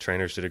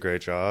trainers did a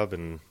great job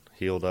and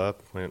healed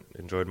up,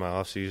 enjoyed my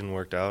off season,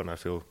 worked out, and I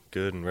feel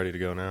good and ready to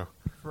go now.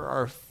 For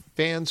our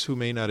fans who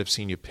may not have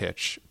seen you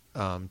pitch,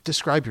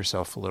 describe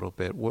yourself a little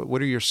bit.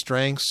 What are your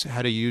strengths?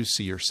 How do you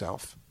see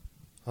yourself?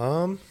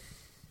 I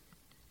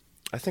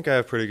think I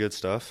have pretty good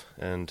stuff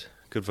and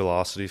good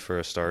velocity for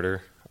a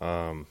starter.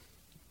 I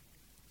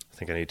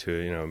think I need to,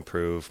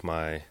 improve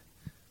my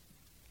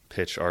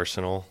pitch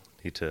arsenal.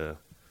 Need to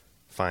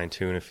fine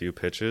tune a few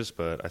pitches,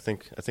 but I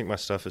think my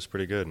stuff is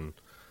pretty good, and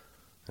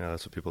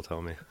that's what people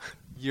tell me.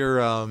 You're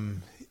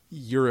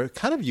a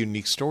kind of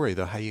unique story,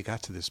 though, how you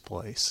got to this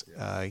place.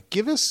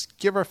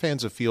 Give our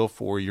fans a feel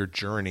for your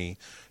journey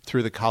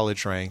through the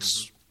college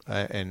ranks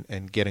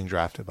and getting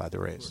drafted by the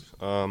Rays.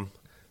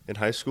 In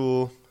high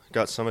school,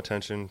 got some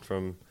attention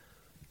from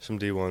some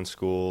D1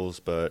 schools,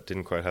 but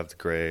didn't quite have the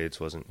grades,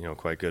 wasn't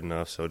quite good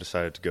enough, so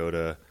decided to go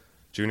to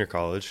junior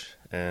college,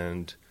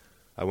 and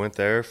I went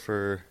there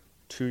for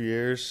 2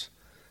 years.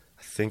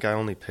 I think I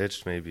only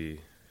pitched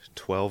maybe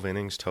 12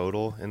 innings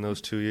total in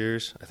those 2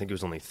 years. I think it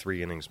was only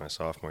 3 innings my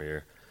sophomore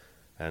year.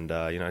 And,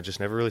 I just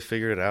never really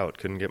figured it out.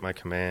 Couldn't get my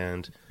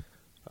command.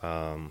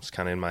 Was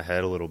kind of in my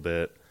head a little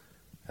bit.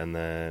 And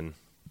then,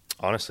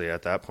 honestly,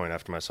 at that point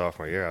after my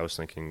sophomore year, I was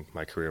thinking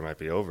my career might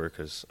be over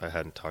because I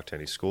hadn't talked to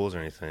any schools or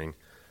anything.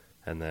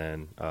 And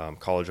then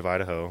College of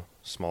Idaho,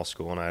 small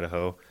school in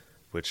Idaho,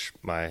 which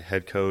my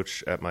head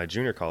coach at my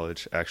junior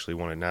college actually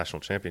won a national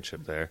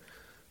championship there.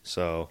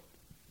 So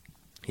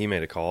he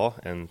made a call,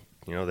 and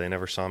they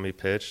never saw me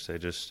pitch. They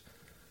just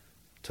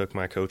took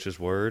my coach's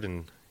word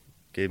and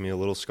gave me a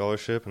little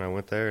scholarship, and I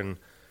went there. And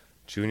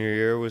junior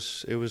year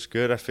was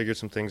good. I figured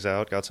some things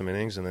out, got some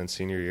innings, and then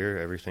senior year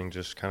everything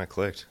just kind of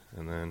clicked,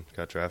 and then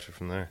got drafted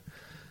from there.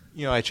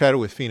 I chatted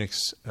with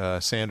Phoenix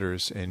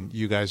Sanders, and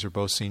you guys are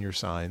both senior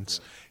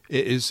signs.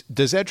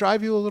 Does that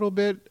drive you a little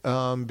bit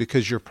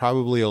because you're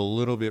probably a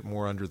little bit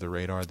more under the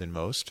radar than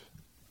most?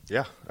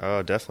 Yeah,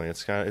 definitely.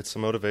 It's a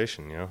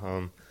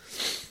motivation,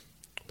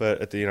 But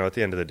at the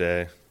end of the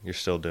day, you're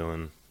still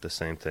doing the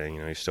same thing.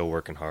 You're still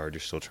working hard. You're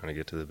still trying to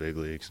get to the big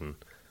leagues, and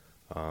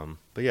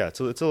but yeah, it's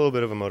a little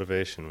bit of a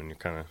motivation when you're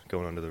kind of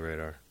going under the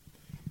radar.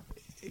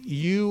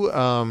 You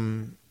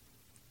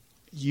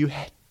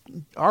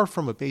are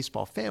from a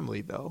baseball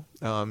family, though.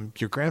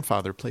 Your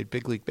grandfather played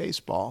big league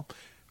baseball.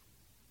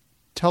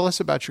 Tell us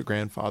about your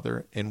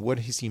grandfather and what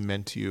has he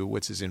meant to you?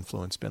 What's his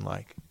influence been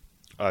like?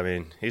 I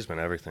mean, he's been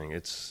everything.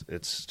 It's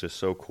just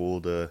so cool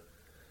to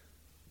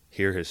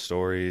hear his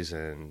stories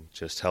and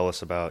just tell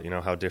us about,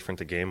 how different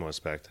the game was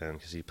back then,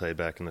 because he played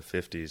back in the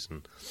 50s,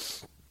 and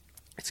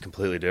it's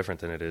completely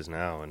different than it is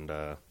now. And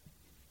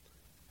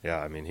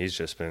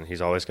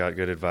he's always got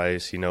good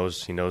advice. He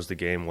knows the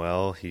game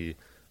well.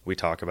 We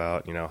talk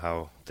about,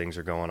 how things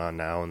are going on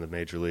now in the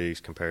major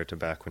leagues compared to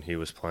back when he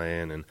was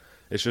playing, and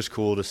it's just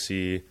cool to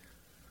see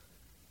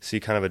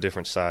kind of a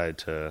different side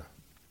to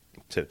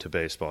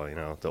baseball,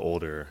 the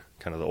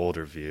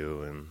older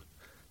view, and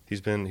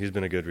he's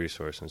been a good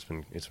resource,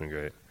 and it's been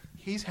great.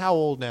 He's how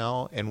old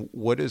now, and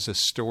what is a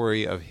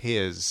story of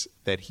his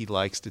that he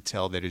likes to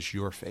tell that is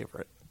your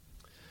favorite?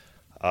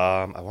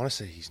 I want to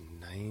say he's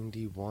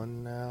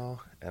 91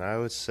 now, and I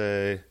would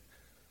say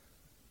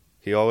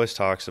he always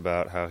talks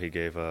about how he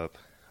gave up.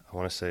 I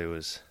want to say it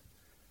was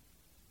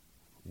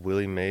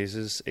Willie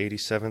Mays'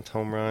 87th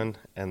home run,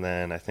 and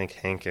then I think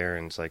Hank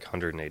Aaron's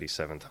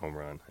 187th home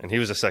run. And he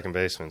was a second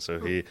baseman, so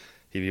he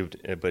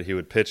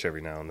would pitch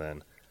every now and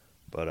then.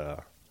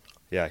 But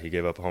yeah, he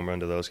gave up a home run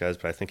to those guys,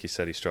 but I think he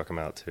said he struck him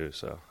out too.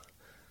 So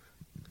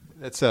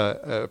that's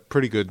a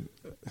pretty good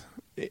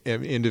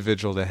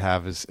individual to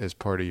have as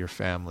part of your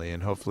family,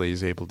 and hopefully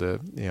he's able to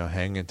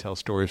hang and tell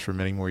stories for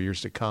many more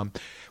years to come.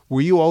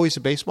 Were you always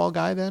a baseball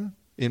guy then,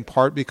 in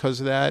part because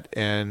of that?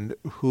 And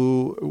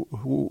who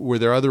were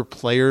there other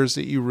players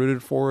that you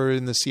rooted for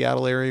in the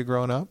Seattle area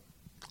growing up?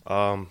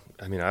 I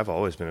mean, I've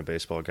always been a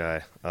baseball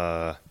guy.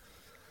 I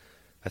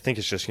think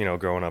it's just,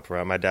 growing up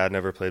around. My dad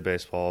never played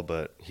baseball,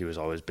 but he was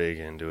always big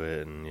into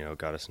it and,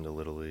 got us into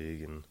Little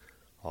League and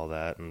all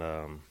that.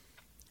 And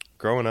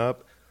growing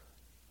up,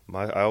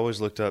 I always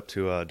looked up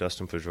to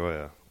Dustin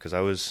Pedroia because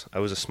I was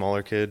a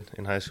smaller kid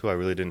in high school. I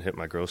really didn't hit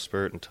my growth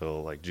spurt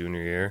until like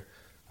junior year.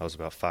 I was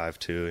about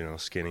 5'2",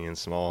 skinny and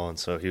small, and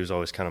so he was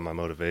always kind of my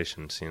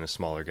motivation, seeing a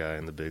smaller guy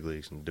in the big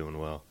leagues and doing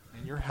well.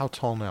 And you're how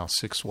tall now?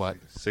 6 what?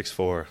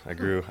 6'4". I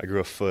grew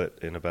a foot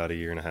in about a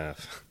year and a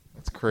half.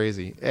 That's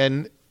crazy.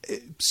 And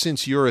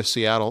since you're a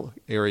Seattle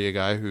area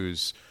guy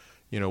who's,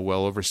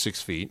 well over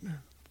 6 feet,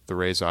 the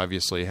Rays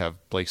obviously have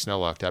Blake Snell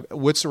locked up.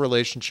 What's the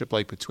relationship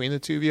like between the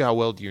two of you? How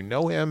well do you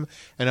know him,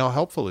 and how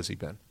helpful has he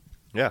been?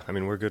 Yeah, I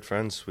mean, we're good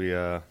friends. We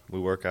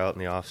work out in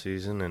the off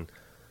season, and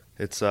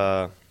it's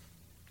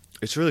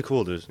really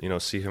cool to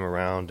see him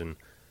around, and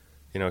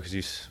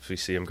because we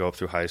see him go up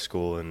through high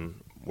school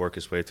and work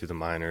his way through the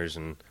minors,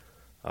 and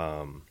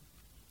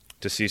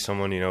to see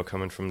someone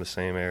coming from the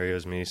same area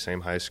as me,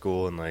 same high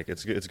school, and like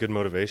it's good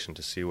motivation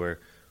to see where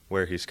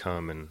he's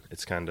come, and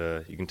it's kind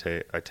of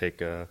I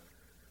take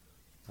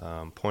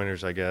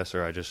pointers, I guess,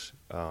 or I just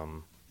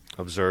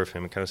observe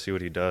him and kind of see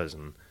what he does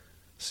and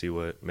see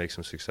what makes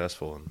him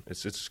successful, and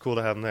it's just cool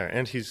to have him there.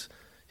 And he's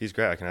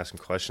great. I can ask him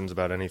questions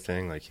about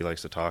anything. Like, he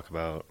likes to talk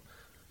about,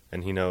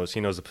 and he knows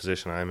the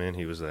position I'm in.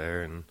 He was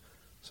there, and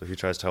so he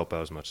tries to help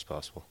out as much as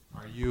possible.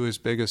 Are you as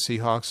big a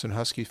Seahawks and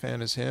Husky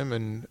fan as him?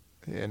 And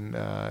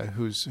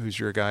who's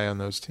your guy on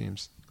those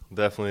teams?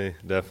 Definitely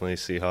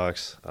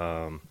Seahawks.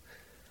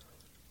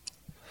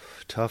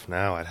 Tough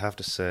now, I'd have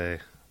to say.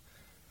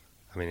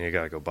 I mean, you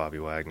got to go Bobby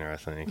Wagner, I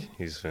think.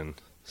 He's been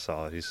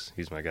solid.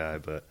 He's my guy.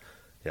 But,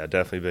 yeah,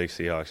 definitely big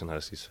Seahawks and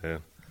Huskies fan.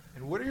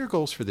 And what are your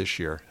goals for this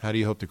year? How do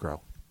you hope to grow?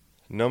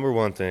 Number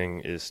one thing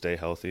is stay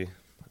healthy.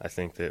 I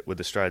think that with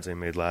the strides they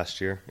made last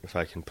year, if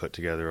I can put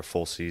together a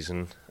full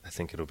season, I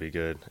think it'll be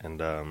good. And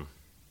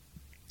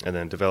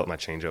then develop my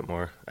changeup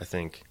more. I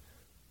think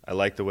I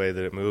like the way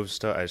that it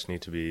moves. I just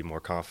need to be more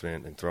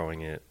confident in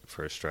throwing it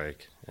for a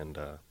strike. And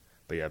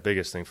but, yeah,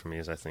 biggest thing for me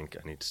is I think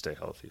I need to stay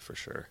healthy for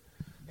sure.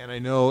 And I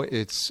know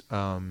it's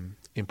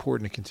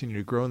important to continue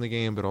to grow in the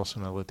game, but also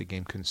not let the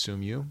game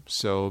consume you.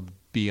 So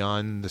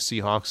beyond the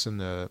Seahawks and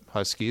the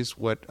Huskies,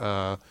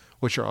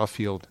 what's your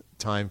off-field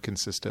time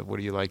consist of? What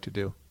do you like to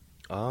do?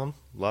 A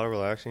lot of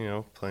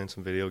relaxing, playing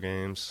some video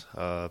games.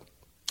 When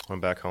I'm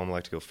back home, I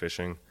like to go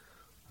fishing.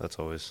 That's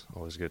always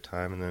a good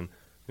time. And then,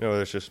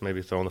 there's just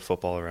maybe throwing the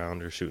football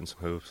around or shooting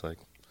some hoops, like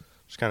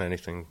just kind of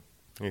anything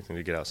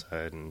to get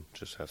outside and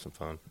just have some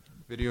fun.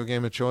 Video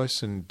game of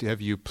choice. And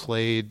have you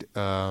played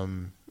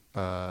Blake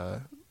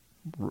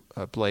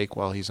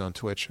while he's on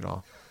Twitch at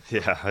all?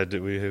 Yeah, I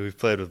do. We've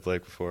played with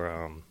Blake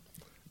before.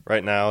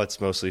 Right now,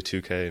 it's mostly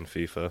 2K and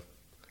FIFA.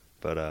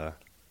 But,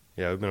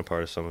 yeah, we've been a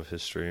part of some of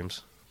his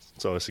streams.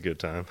 It's always a good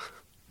time.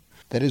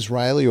 That is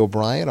Riley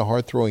O'Brien, a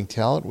hard-throwing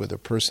talent with a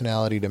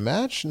personality to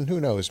match. And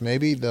who knows,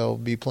 maybe they'll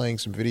be playing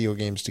some video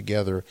games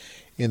together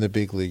in the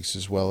big leagues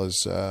as well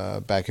as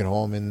back at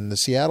home in the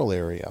Seattle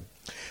area.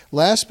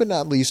 Last but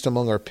not least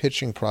among our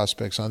pitching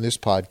prospects on this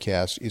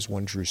podcast is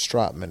one Drew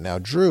Strotman. Now,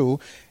 Drew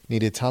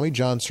needed Tommy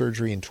John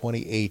surgery in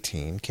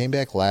 2018, came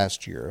back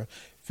last year,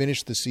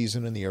 finished the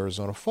season in the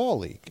Arizona Fall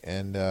League.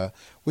 And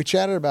we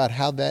chatted about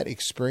how that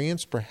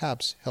experience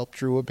perhaps helped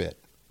Drew a bit.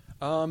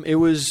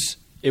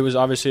 It was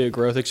obviously a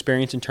growth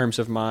experience in terms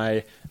of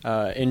my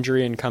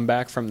injury and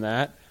comeback from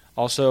that.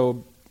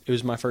 Also, it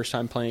was my first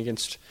time playing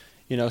against,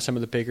 some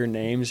of the bigger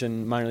names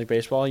in minor league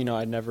baseball.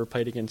 I'd never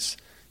played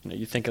against,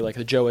 you think of like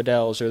the Joe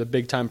Adells or the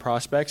big-time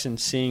prospects, and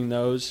seeing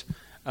those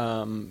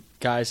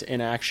guys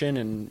in action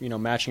and,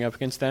 matching up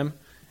against them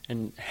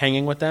and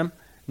hanging with them,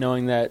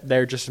 knowing that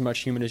they're just as much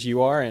human as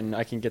you are and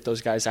I can get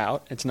those guys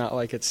out. It's not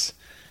like it's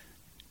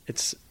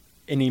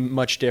any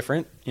much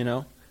different,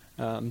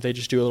 They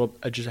just do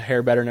just a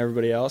hair better than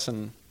everybody else,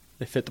 and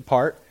they fit the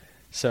part.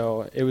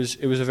 So it was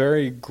a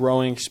very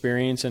growing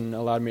experience and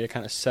allowed me to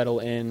kind of settle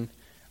in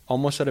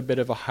almost at a bit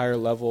of a higher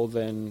level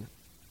than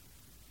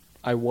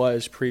I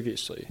was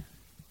previously.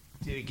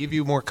 Did it give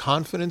you more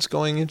confidence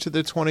going into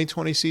the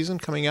 2020 season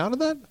coming out of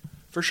that?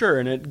 For sure,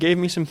 and it gave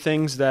me some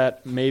things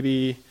that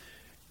maybe,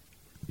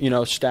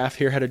 staff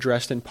here had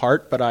addressed in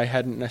part, but I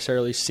hadn't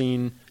necessarily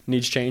seen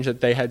needs change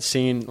that they had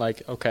seen,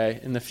 like, okay,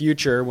 in the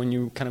future when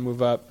you kind of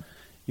move up,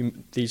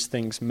 these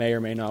things may or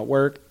may not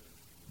work,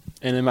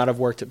 and they might have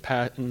worked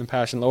in the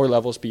past in lower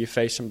levels, but you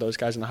face some of those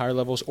guys in the higher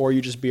levels, or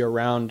you just be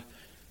around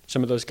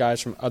some of those guys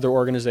from other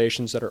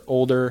organizations that are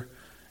older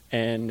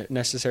and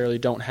necessarily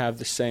don't have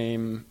the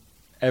same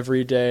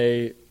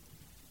everyday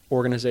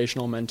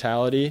organizational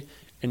mentality,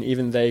 and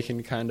even they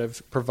can kind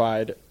of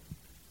provide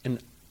an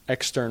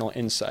external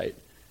insight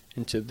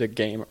into the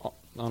game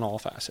on all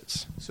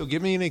facets. So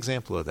give me an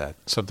example of that,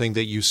 something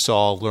that you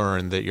saw,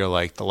 learned, that you're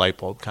like, the light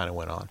bulb kind of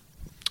went on.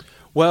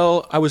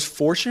 Well, I was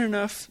fortunate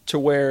enough to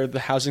where the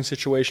housing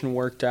situation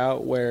worked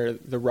out, where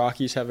the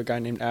Rockies have a guy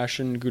named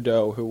Ashton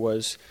Goudeau who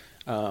was,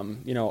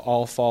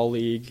 all fall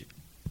league.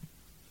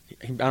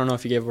 I don't know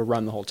if he gave a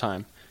run the whole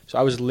time. So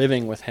I was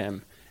living with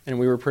him, and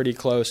we were pretty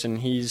close. And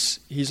he's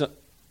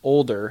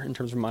older in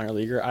terms of minor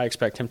leaguer. I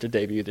expect him to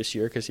debut this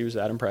year because he was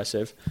that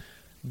impressive.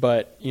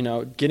 But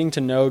getting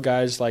to know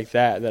guys like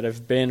that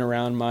have been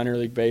around minor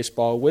league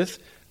baseball with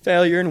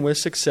failure and with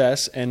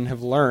success and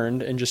have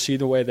learned, and just see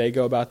the way they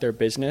go about their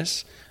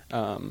business,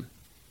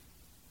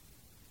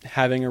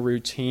 having a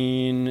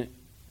routine,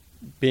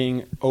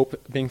 being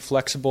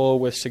flexible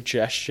with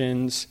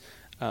suggestions.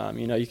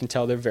 You can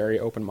tell they're very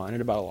open-minded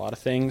about a lot of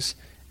things,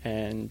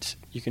 and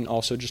you can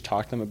also just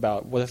talk to them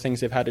about what the things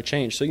they've had to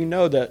change. So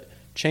that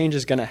change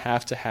is going to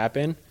have to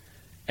happen,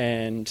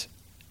 and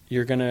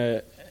you're going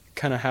to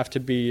kind of have to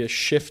be a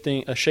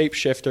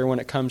shapeshifter when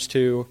it comes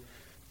to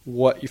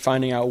what you're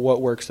finding out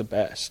what works the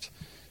best.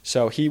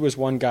 So he was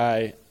one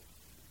guy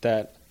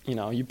that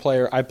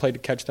I played to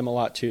catch them a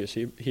lot too.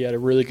 So he had a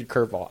really good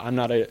curveball. I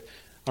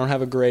don't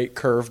have a great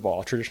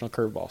curveball, traditional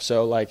curveball.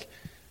 So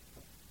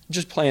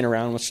just playing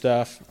around with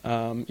stuff.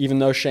 Even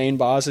though Shane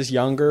Boz is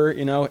younger,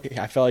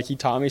 I felt like he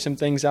taught me some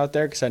things out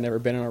there because I'd never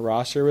been on a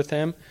roster with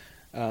him.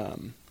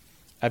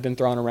 I've been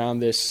throwing around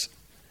this.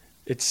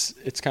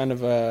 It's kind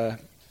of a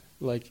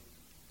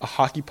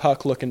hockey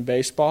puck looking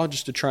baseball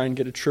just to try and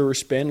get a truer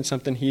spin. It's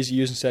something he's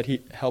used and said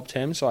he helped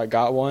him. So I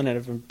got one and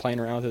I've been playing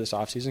around with it this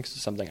offseason because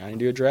it's something I need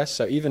to address.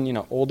 So even,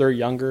 older,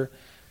 younger,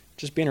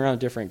 just being around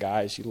different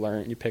guys, you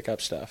learn, you pick up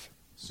stuff.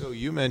 So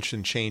you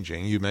mentioned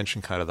changing. You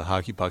mentioned kind of the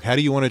hockey puck. How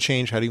do you want to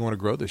change? How do you want to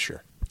grow this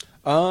year?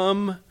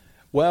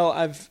 Well,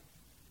 I've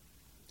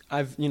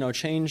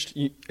changed.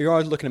 You're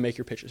always looking to make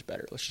your pitches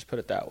better. Let's just put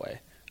it that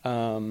way.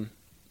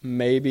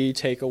 Maybe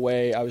take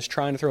away. I was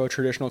trying to throw a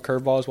traditional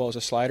curveball as well as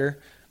a slider.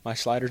 My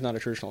slider's not a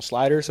traditional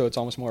slider, so it's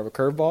almost more of a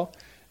curveball.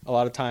 A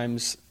lot of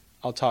times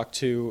I'll talk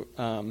to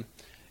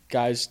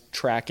guys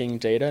tracking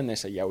data, and they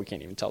say, yeah, we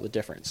can't even tell the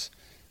difference.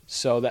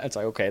 So that's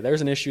okay,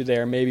 there's an issue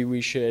there. Maybe we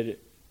should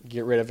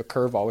get rid of a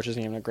curveball, which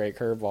isn't even a great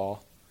curveball.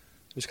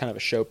 It was kind of a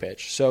show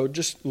pitch. So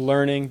just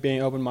learning,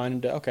 being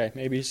open-minded to, okay,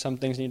 maybe some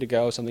things need to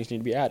go, some things need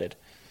to be added.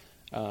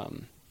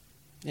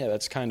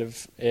 That's kind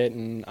of it.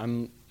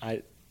 And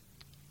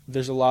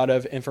there's a lot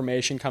of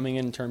information coming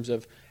in terms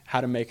of how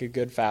to make a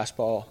good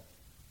fastball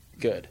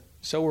good.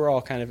 So we're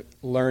all kind of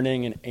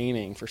learning and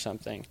aiming for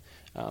something,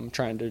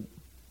 trying to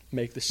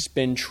make the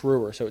spin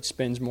truer so it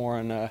spins more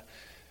on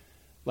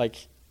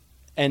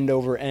end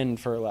over end,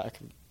 for lack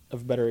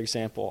of a better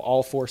example.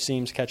 All four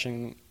seams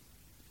catching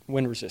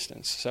wind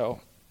resistance. So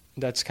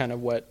that's kind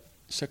of a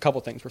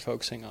couple things we're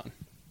focusing on.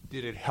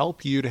 Did it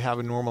help you to have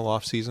a normal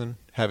off season,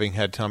 having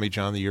had Tommy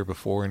John the year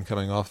before and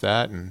coming off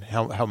that? And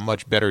how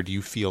much better do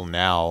you feel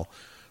now,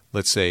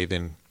 let's say,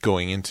 than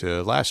going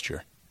into last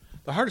year?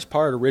 The hardest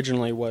part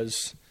originally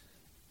was,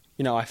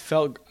 I got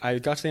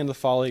to the end of the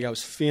fall league, I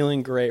was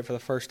feeling great for the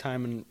first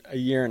time in a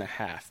year and a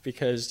half,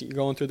 because you're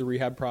going through the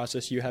rehab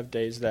process. You have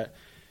days that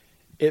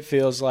it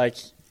feels like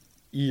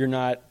you're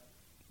not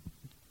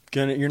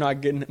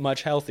getting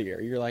much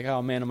healthier. You're like,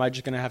 oh man, am I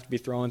just going to have to be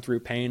throwing through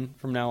pain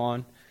from now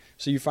on?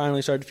 So you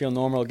finally start to feel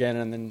normal again,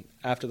 and then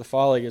after the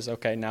fall league is,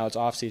 okay, now it's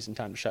off season,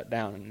 time to shut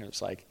down. And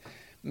it's like,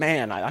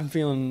 man, I'm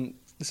feeling,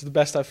 this is the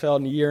best I've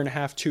felt in a year and a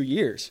half, 2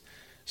 years.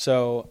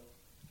 So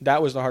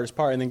that was the hardest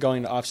part. And then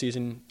going to off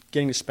season,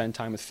 getting to spend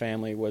time with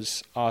family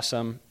was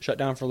awesome. Shut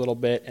down for a little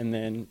bit and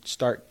then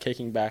start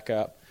kicking back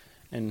up,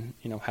 and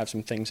have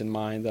some things in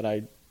mind that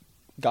I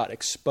got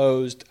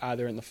exposed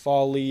either in the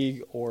fall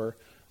league or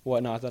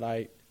whatnot, that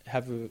I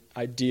have an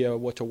idea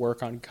what to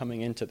work on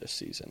coming into this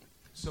season.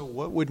 So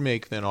what would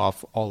make then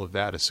off all of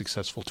that a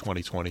successful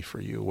 2020 for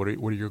you? What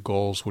are your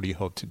goals? What do you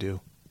hope to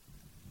do?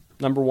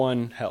 Number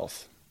one,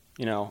 health.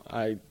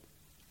 They've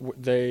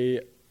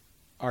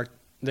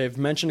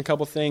mentioned a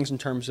couple things in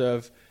terms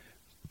of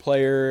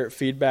player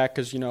feedback,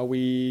 because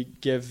we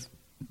give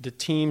the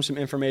team some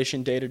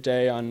information day to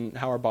day on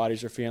how our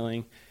bodies are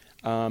feeling,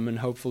 and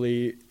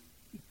hopefully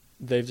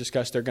they've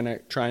discussed they're going to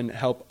try and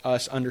help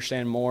us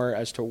understand more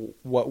as to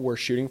what we're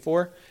shooting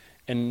for.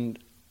 And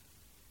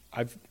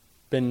I've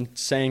been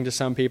saying to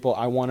some people,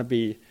 I want to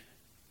be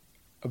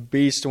a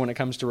beast when it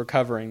comes to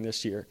recovering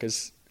this year,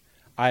 because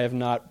I have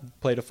not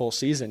played a full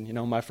season.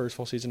 My first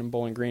full season in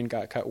Bowling Green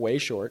got cut way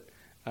short.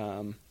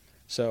 And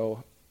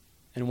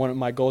one of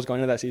my goals going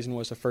into that season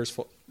was to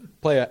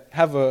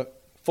have a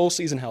full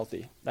season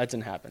healthy. That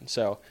didn't happen.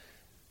 So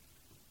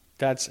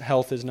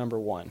health is number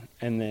one.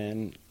 And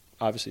then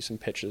obviously some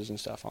pitches and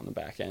stuff on the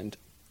back end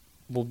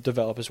will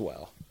develop as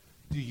well.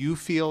 Do you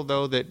feel,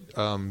 though, that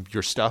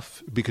your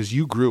stuff, because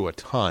you grew a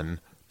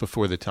ton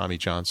before the Tommy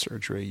John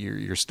surgery,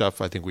 your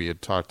stuff, I think we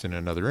had talked in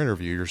another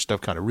interview, your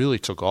stuff kind of really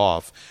took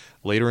off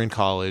later in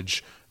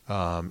college,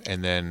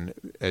 and then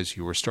as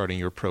you were starting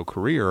your pro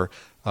career,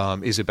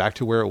 is it back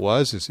to where it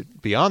was? Is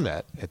it beyond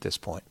that at this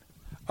point?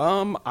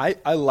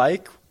 I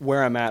like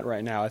where I'm at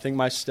right now. I think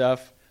my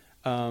stuff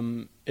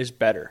is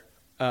better.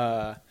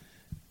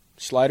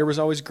 Slider was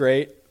always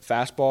great.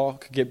 Fastball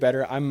could get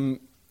better.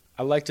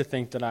 I like to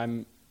think that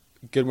I'm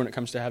good when it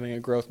comes to having a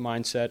growth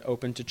mindset,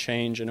 open to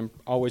change, and I'm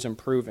always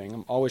improving.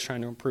 I'm always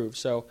trying to improve.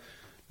 So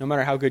no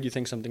matter how good you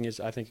think something is,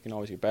 I think it can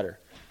always get better.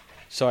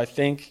 So I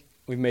think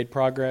we've made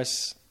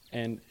progress,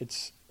 and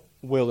it's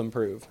will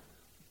improve.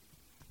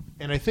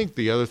 And I think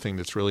the other thing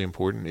that's really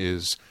important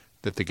is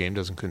that the game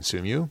doesn't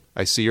consume you.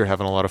 I see you're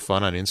having a lot of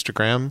fun on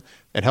Instagram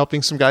and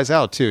helping some guys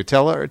out too.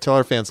 Tell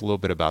our fans a little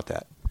bit about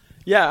that.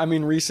 Yeah, I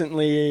mean,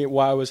 recently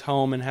while I was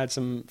home and had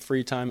some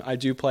free time, I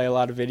do play a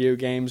lot of video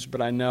games,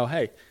 but I know,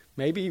 hey,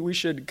 maybe we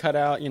should cut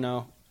out,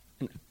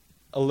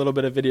 a little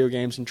bit of video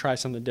games and try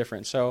something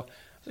different. So I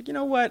was like, you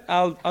know what?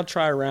 I'll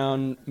try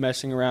around,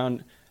 messing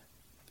around,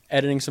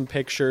 editing some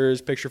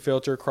pictures, picture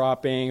filter,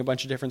 cropping, a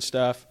bunch of different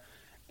stuff.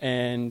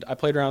 And I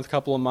played around with a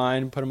couple of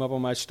mine, put them up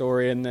on my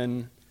story, and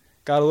then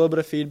got a little bit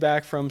of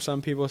feedback from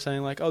some people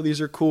saying like, oh, these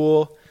are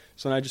cool.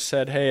 So then I just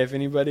said, hey, if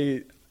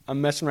anybody,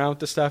 I'm messing around with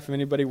this stuff. If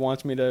anybody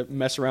wants me to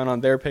mess around on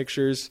their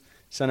pictures,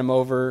 send them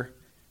over.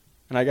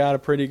 And I got a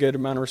pretty good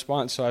amount of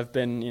response. So I've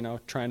been,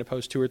 trying to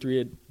post 2 or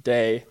 3 a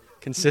day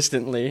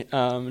consistently,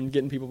 and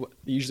getting people.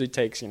 It usually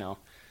takes,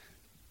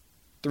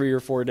 3 or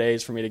 4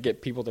 days for me to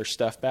get people their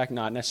stuff back.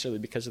 Not necessarily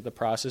because of the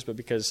process, but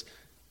because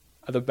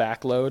of the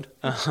backload.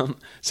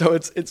 So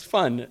it's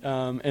fun.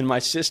 And my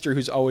sister,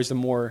 who's always the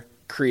more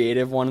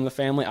creative one in the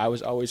family, I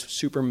was always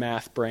super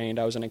math brained.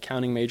 I was an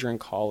accounting major in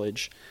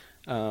college,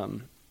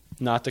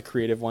 not the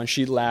creative one.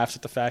 She laughs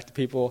at the fact that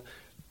people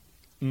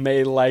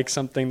may like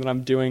something that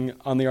I'm doing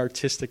on the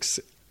artistic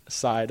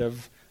side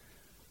of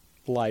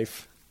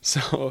life.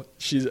 So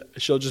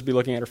she'll just be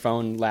looking at her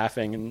phone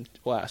laughing, and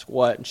we'll ask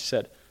what, and she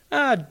said,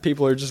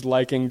 people are just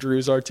liking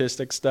Drew's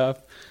artistic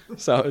stuff.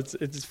 So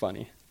it's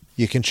funny.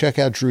 You can check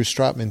out Drew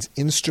Strotman's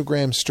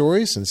Instagram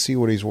stories and see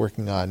what he's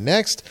working on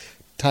next.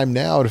 Time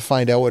now to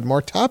find out what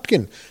Mark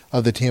Topkin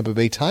of the Tampa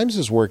Bay Times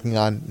is working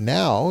on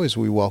now as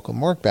we welcome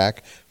Mark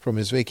back from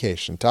his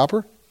vacation.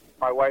 Topper?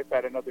 My wife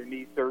had another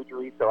knee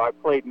surgery, so I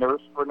played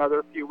nurse for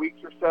another few weeks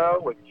or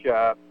so, which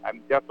I'm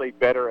definitely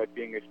better at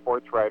being a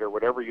sports writer,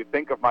 whatever you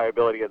think of my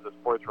ability as a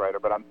sports writer,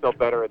 but I'm still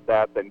better at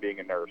that than being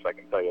a nurse, I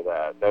can tell you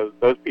that.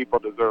 Those people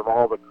deserve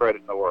all the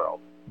credit in the world.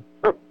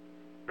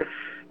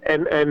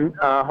 And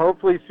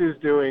hopefully Sue's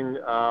doing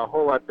a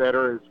whole lot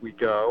better as we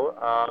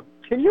go.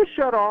 Can you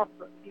shut off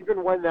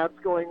even when that's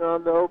going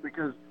on, though?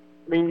 Because,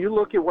 you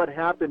look at what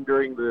happened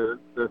during the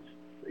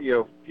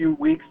few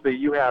weeks that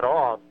you had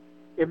off.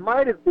 It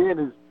might have been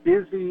as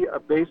busy a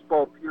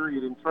baseball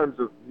period in terms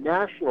of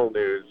national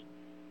news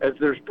as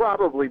there's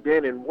probably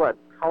been in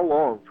how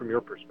long from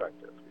your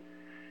perspective?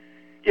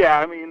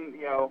 Yeah,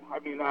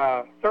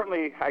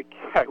 certainly I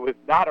was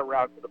not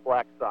around for the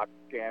Black Sox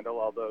scandal,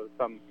 although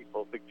some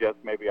people suggest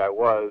maybe I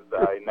was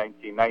in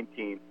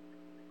 1919.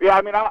 Yeah,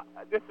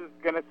 this is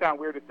going to sound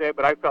weird to say,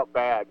 but I felt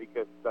bad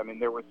because,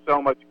 there was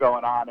so much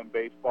going on in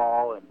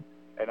baseball and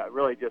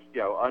really just,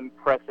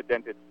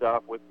 unprecedented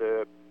stuff with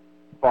the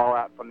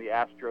fallout from the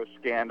Astros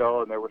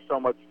scandal, and there was so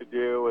much to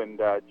do, and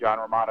John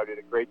Romano did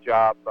a great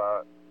job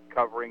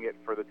covering it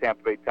for the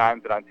Tampa Bay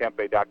Times and on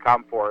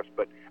TampaBay.com for us,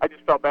 but I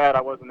just felt bad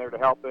I wasn't there to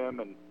help him,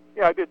 and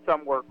I did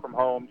some work from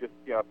home, just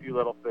a few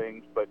little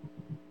things, but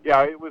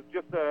it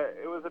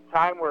was a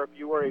time where if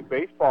you were a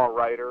baseball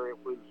writer,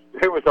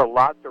 there was a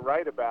lot to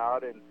write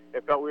about, and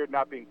it felt weird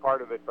not being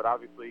part of it, but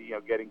obviously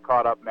getting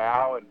caught up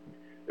now, and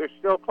there's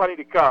still plenty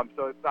to come,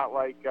 so it's not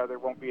like there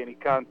won't be any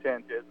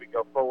content as we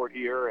go forward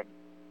here, and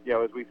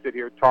as we sit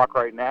here and talk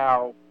right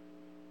now,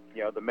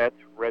 the Mets,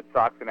 Red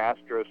Sox, and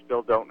Astros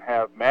still don't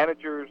have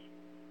managers,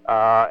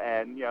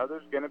 and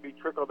there's going to be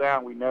trickle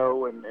down. We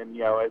know, and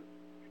as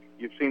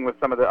you've seen with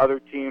some of the other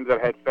teams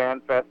that had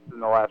fan fests in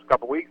the last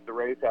couple of weeks, the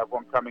Rays have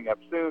one coming up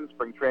soon.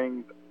 Spring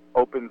training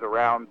opens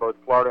around both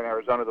Florida and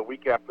Arizona the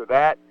week after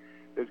that.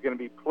 There's going to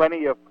be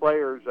plenty of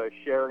players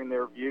sharing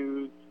their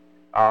views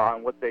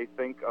on what they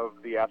think of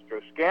the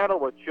Astros scandal,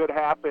 what should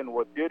happen,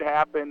 what did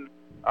happen.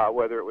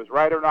 Whether it was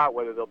right or not,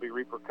 whether there'll be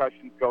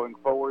repercussions going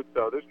forward.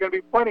 So there's going to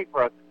be plenty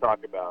for us to talk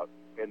about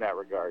in that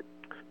regard.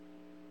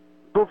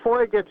 Before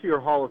I get to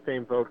your Hall of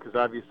Fame vote, because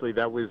obviously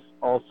that was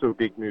also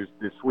big news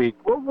this week,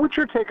 what's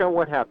your take on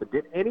what happened?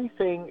 Did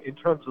anything in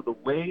terms of the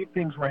way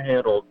things were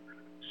handled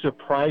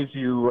surprise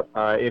you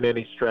in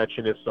any stretch,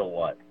 and if so,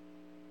 what?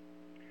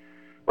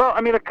 Well,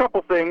 a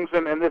couple things,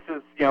 and this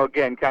is,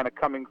 again, kind of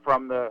coming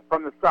from the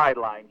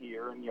sideline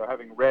here, and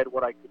having read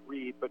what I could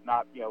read, but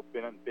not,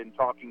 been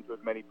talking to as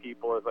many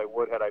people as I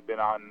would had I been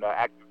on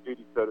active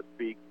duty, so to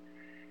speak.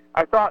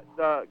 I thought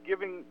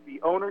giving the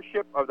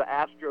ownership of the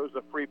Astros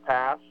a free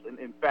pass, and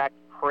in fact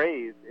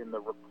praise in the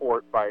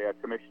report by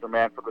Commissioner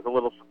Manfred, was a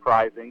little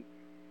surprising.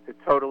 To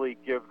totally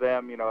give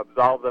them,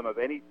 absolve them of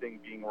anything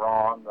being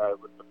wrong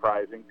was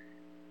surprising.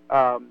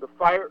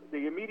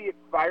 The immediate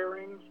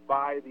firings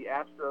by the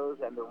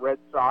Astros and the Red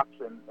Sox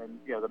and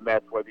the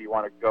Mets, whether you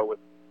want to go with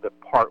the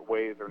part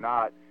ways or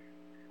not,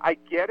 I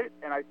get it,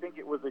 and I think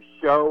it was a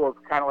show of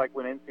kind of like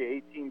when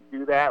NCAA teams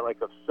do that, like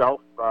of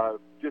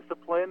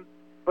self-discipline,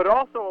 but it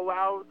also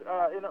allowed,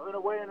 in a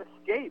way, an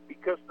escape,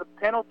 because the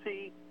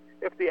penalty,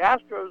 if the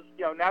Astros,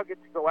 now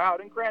get to go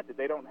out, and granted,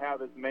 they don't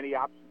have as many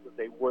options as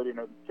they would in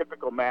a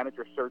typical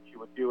manager search you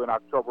would do in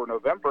October or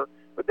November,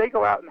 but they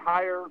go out and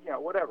hire,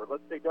 whatever,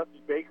 let's say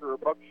Dusty Baker or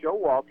Buck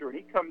Showalter, and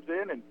he comes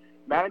in and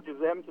manages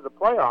them to the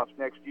playoffs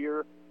next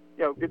year.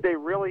 Did they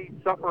really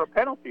suffer a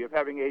penalty of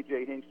having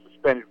A.J. Hinch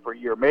suspended for a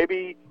year?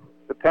 Maybe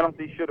the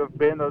penalty should have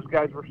been those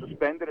guys were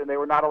suspended and they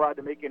were not allowed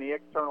to make any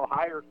external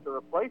hires to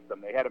replace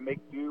them. They had to make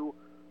do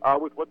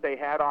with what they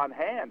had on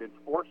hand and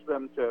force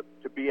them to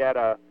be at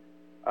a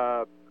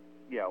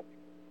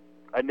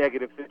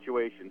negative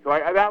situation. So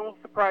that was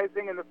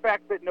surprising, and the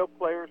fact that no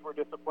players were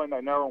disciplined,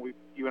 I know, and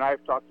you and I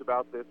have talked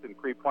about this in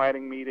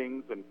pre-planning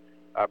meetings and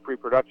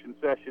pre-production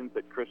sessions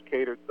that Chris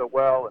catered so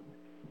well, and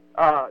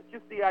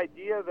just the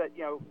idea that,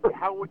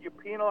 how would you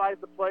penalize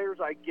the players?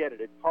 I get it.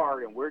 It's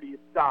hard, and where do you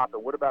stop?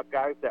 And what about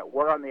guys that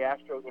were on the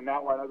Astros and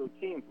now on other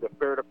teams? Is it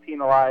fair to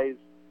penalize,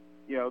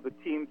 the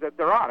teams that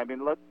they're on? I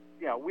mean,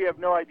 we have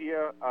no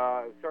idea.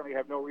 Certainly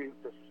have no reason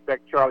to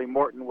suspect Charlie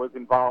Morton was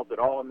involved at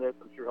all in this.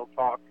 I'm sure he'll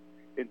talk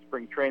in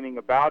spring training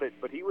about it.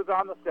 But he was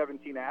on the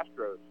 17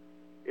 Astros.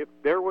 If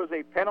there was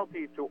a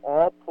penalty to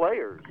all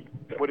players,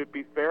 would it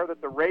be fair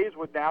that the Rays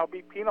would now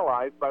be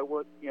penalized by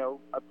what,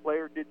 a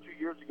player did 2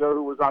 years ago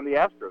who was on the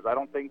Astros? I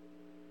don't think,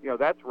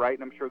 that's right,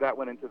 and I'm sure that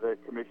went into the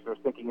commissioner's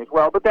thinking as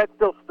well. But that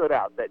still stood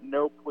out, that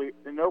no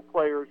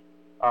players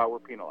were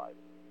penalized.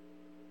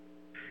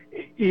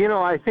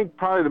 I think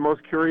probably the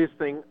most curious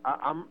thing,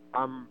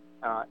 I'm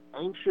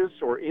anxious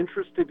or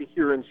interested to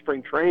hear in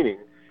spring training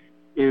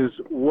is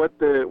what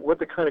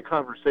the kind of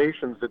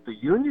conversations that the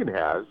union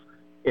has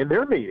in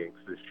their meetings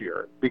this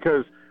year,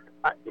 because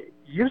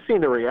you've seen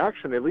the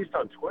reaction, at least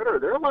on Twitter.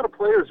 There are a lot of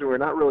players who are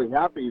not really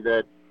happy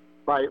that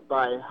by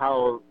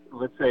how,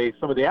 let's say,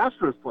 some of the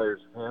Astros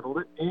players have handled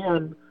it,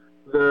 and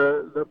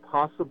the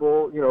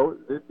possible,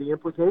 the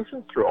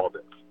implications through all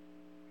this.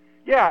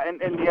 Yeah, and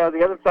the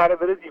other side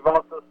of it is you've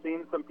also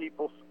seen some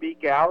people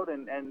speak out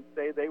and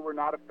say they were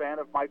not a fan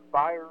of Mike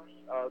Fiers,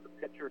 the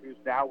pitcher who's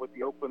now with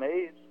the Oakland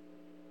A's,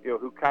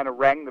 who kind of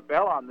rang the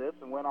bell on this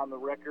and went on the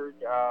record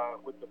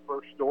with the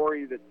first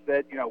story that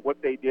said,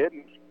 what they did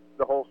and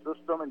the whole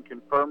system and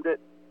confirmed it,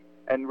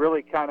 and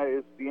really kind of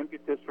is the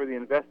impetus for the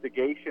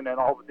investigation and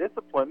all the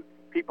discipline.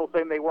 People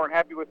saying they weren't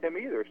happy with him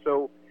either.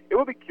 So it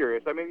will be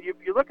curious. I mean, if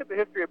you look at the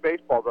history of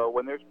baseball, though,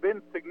 when there's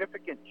been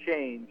significant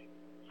change,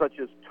 such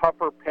as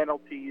tougher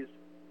penalties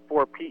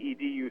for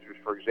PED users,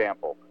 for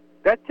example,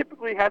 that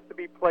typically has to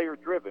be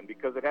player-driven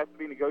because it has to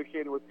be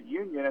negotiated with the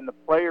union, and the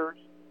players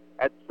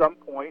at some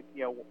point,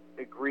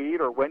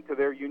 agreed or went to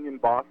their union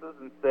bosses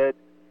and said,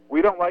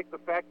 we don't like the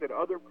fact that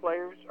other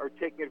players are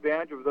taking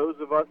advantage of those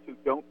of us who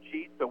don't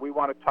cheat, so we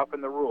want to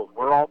toughen the rules.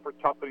 We're all for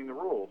toughening the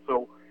rules.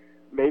 So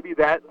maybe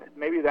that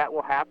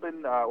will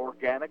happen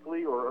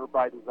organically or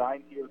by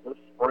design here this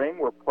spring,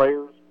 where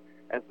players,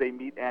 as they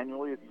meet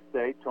annually, as you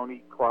say,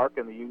 Tony Clark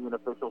and the union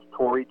officials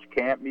tour each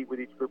camp, meet with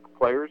each group of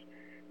players.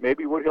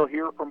 Maybe what he'll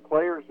hear from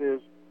players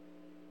is,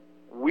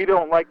 we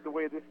don't like the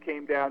way this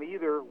came down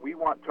either. We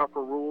want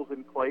tougher rules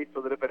in place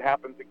so that if it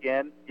happens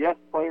again, yes,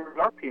 players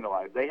are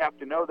penalized. They have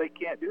to know they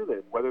can't do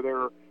this. Whether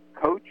they're a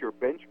coach or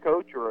bench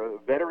coach or a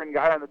veteran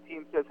guy on the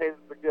team says, hey, this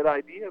is a good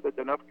idea, that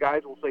enough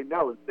guys will say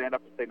no and stand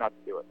up and say not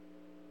to do it.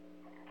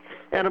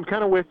 And I'm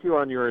kind of with you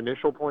on your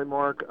initial point,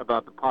 Mark,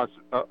 about the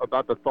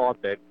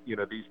thought that,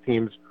 these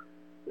teams,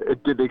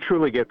 did they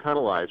truly get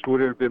penalized?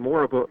 Would it have been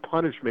more of a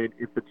punishment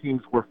if the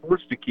teams were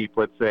forced to keep,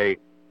 let's say,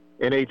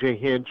 an A.J.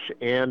 Hinch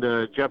and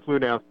Jeff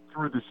Luhnow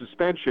through the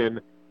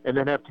suspension and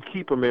then have to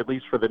keep them at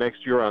least for the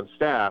next year on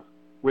staff,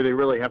 where they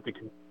really have to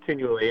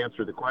continually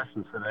answer the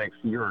questions for the next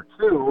year or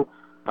two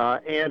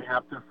and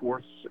have to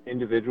force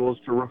individuals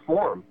to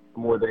reform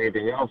more than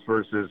anything else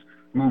versus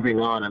moving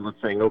on and let's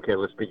saying, okay,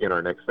 let's begin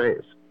our next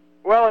phase?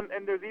 Well,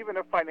 and there's even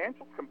a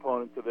financial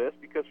component to this,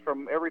 because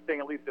from everything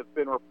at least that's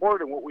been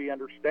reported and what we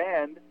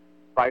understand,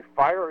 by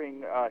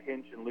firing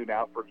Hinch and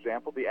Luhnow, for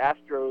example, the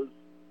Astros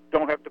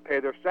don't have to pay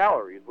their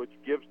salaries, which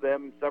gives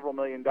them several $1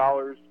 million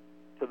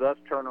to thus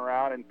turn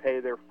around and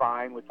pay their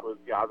fine, which was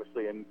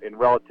obviously in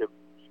relative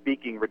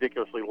speaking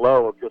ridiculously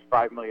low of just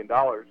 $5 million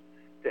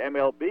to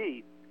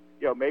MLB.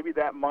 Maybe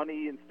that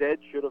money instead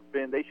should have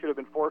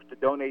been forced to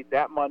donate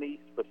that money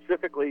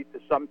specifically to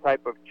some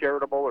type of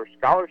charitable or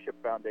scholarship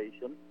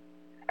foundation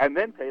and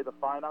then pay the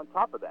fine on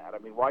top of that.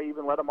 I mean, why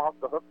even let them off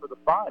the hook for the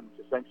fine,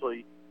 which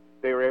essentially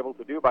they were able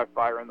to do by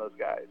firing those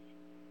guys?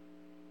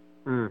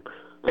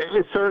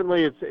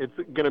 Certainly, it's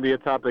going to be a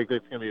topic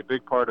that's going to be a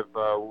big part of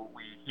what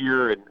we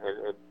hear and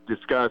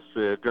discuss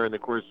during the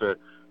course of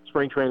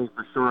spring training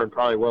for sure, and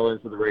probably well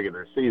into the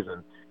regular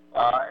season.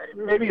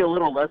 Maybe a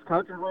little less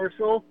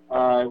controversial,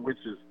 which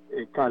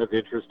is kind of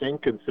interesting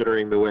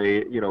considering the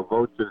way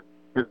votes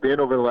have been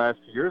over the last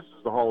few years. This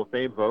is the Hall of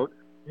Fame vote.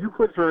 You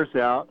put yours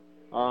out.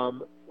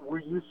 Were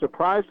you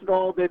surprised at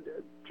all that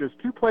just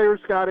two players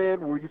got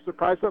in? Were you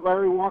surprised that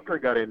Larry Walker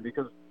got in?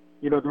 Because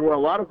there were a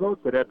lot of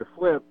votes that had to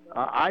flip.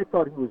 I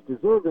thought he was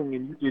deserving,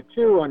 and you did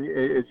too,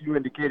 as you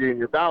indicated in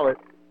your ballot.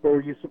 But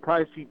were you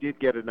surprised he did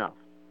get enough?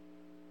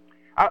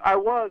 I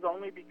was,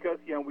 only because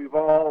we've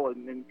all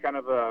in kind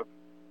of a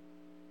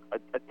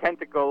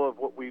tentacle of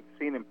what we've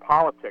seen in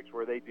politics,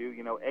 where they do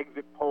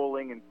exit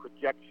polling and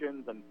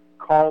projections and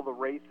call the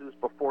races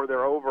before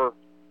they're over.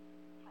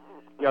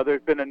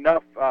 There's been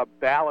enough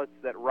ballots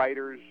that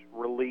writers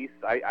release.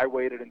 I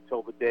waited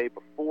until the day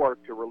before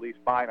to release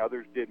mine.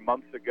 Others did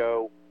months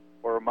ago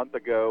or a month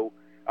ago.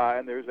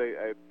 And there's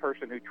a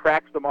person who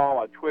tracks them all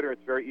on Twitter.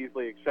 It's very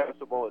easily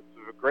accessible. It's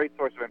a great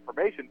source of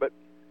information. But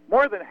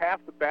more than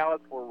half the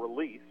ballots were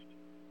released,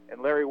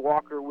 and Larry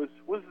Walker was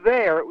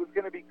there. It was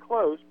going to be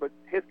close, but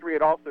history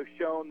had also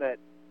shown that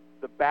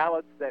the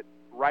ballots that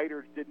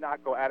writers did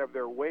not go out of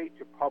their way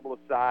to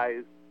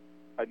publicize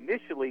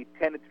initially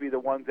tended to be the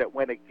ones that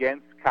went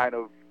against kind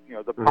of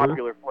the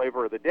popular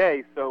flavor of the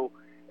day. So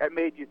that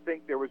made you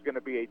think there was going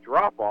to be a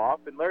drop-off.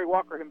 And Larry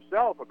Walker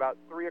himself, about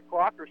 3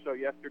 o'clock or so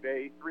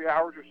yesterday, 3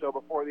 hours or so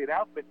before the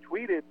announcement,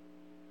 tweeted,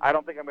 "I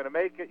don't think I'm going to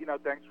make it.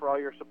 Thanks for all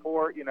your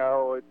support. And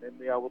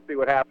we'll see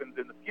what happens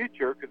in the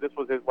future," because this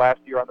was his last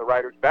year on the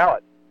writer's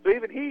ballot. So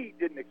even he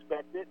didn't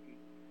expect it.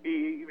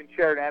 He even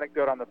shared an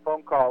anecdote on the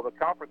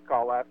conference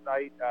call last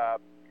night,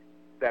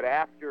 that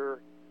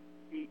after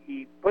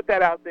he put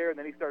that out there, and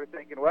then he started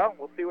thinking, well,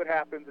 we'll see what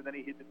happens. And then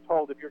he had been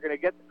told, if you're going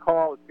to get the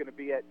call, it's going to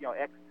be at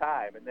X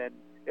time. And then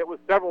it was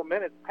several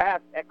minutes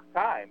past X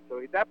time. So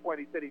at that point,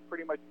 he said he'd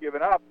pretty much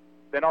given up.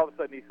 Then all of a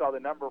sudden, he saw the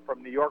number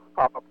from New York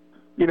pop up.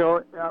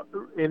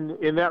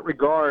 In that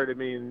regard,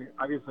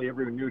 obviously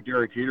everyone knew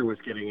Derek Jeter was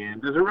getting in.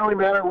 Does it really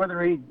matter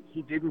whether he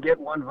didn't get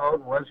one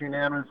vote, was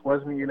unanimous,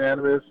 wasn't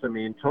unanimous?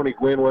 Tony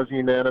Gwynn wasn't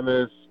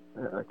unanimous.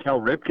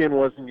 Cal Ripken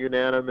wasn't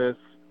unanimous.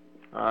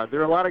 There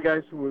are a lot of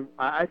guys who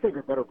I think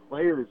are better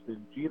players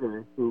than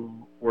Jeter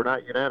who were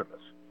not unanimous.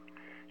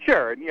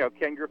 Sure, and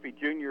Ken Griffey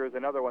Jr. is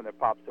another one that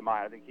pops to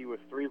mind. I think he was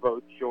 3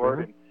 votes short.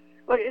 And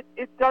look,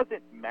 it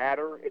doesn't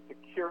matter. It's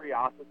a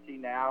curiosity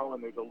now,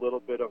 and there's a little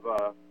bit of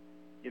a,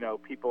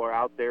 people are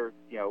out there,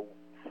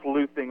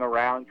 sleuthing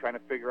around trying to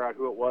figure out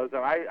who it was.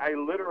 And I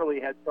literally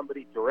had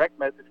somebody direct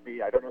message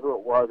me. I don't know who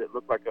it was. It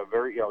looked like a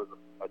very, it was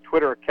a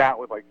Twitter account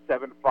with like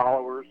 7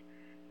 followers.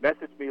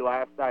 Messaged me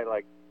last night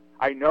like,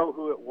 I know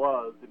who it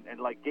was,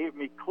 and like gave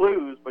me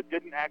clues, but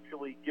didn't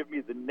actually give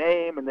me the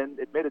name, and then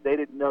admitted they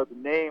didn't know the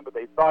name, but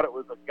they thought it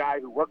was a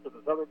guy who worked with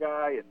this other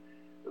guy. And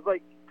it was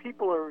like,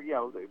 people are,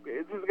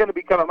 this is going to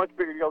become a much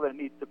bigger deal than it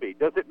needs to be.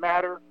 Does it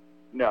matter?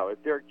 No. As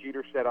Derek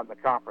Jeter said on the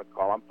conference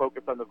call, I'm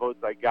focused on the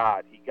votes I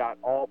got. He got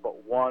all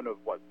but one of,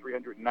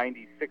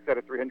 396 out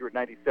of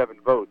 397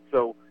 votes.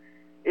 So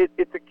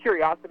it's a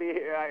curiosity.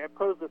 I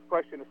posed this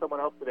question to someone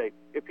else today.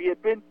 If he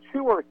had been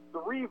 2 or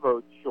 3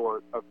 votes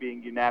short of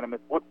being unanimous,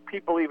 would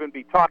people even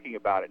be talking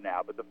about it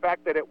now? But the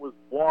fact that it was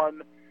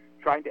 1,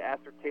 trying to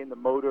ascertain the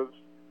motives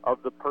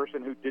of the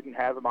person who didn't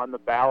have him on the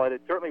ballot,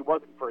 it certainly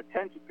wasn't for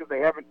attention because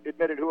they haven't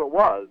admitted who it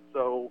was.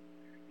 So,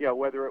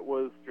 whether it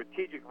was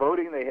strategic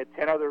voting, they had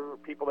 10 other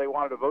people they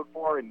wanted to vote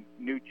for and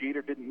knew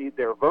Jeter didn't need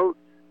their vote,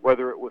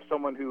 whether it was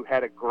someone who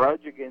had a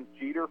grudge against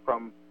Jeter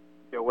from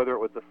whether it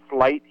was a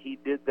slight he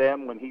did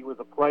them when he was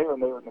a player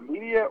and they were in the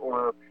media,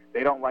 or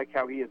they don't like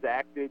how he has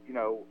acted,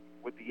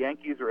 with the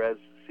Yankees or as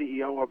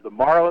CEO of the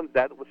Marlins.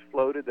 That was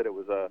floated, that it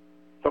was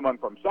someone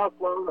from South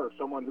Florida or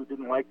someone who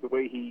didn't like the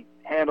way he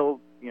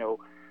handled,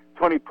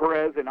 Tony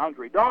Perez and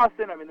Andre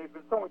Dawson. There's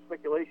been so much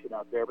speculation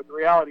out there, but the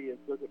reality is,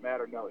 does it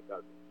matter? No, it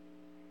doesn't.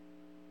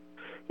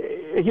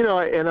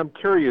 And I'm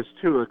curious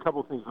too. A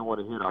couple of things I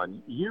want to hit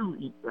on.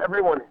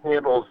 Everyone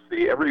handles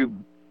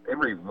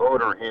every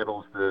voter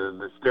handles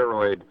the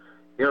steroid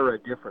era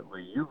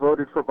differently. You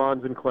voted for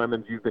Bonds and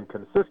Clemens. You've been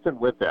consistent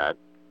with that.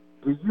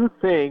 Do you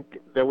think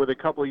that with a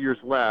couple of years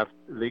left,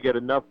 they get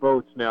enough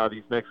votes now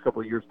these next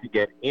couple of years to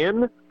get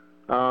in?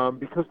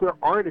 Because there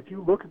aren't, if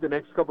you look at the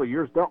next couple of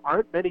years, there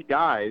aren't many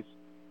guys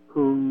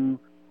who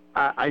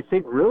I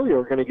think really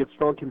are going to get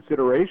strong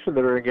consideration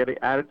that are going to get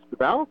added to the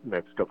ballot in the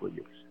next couple of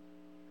years.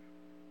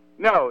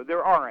 No,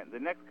 there aren't. The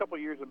next couple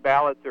of years of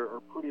ballots are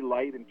pretty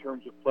light in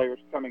terms of players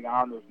coming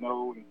on. There's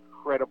no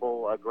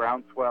incredible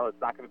groundswell. It's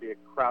not going to be a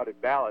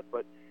crowded ballot.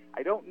 But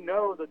I don't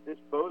know that this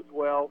bodes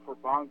well for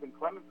Bonds and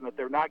Clemens and that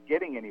they're not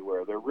getting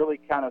anywhere. They're really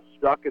kind of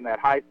stuck in that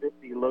high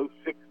 50, low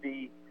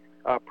 60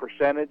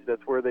 percentage.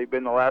 That's where they've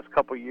been the last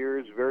couple of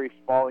years. Very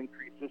small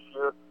increase this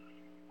year.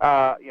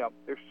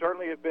 There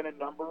certainly have been a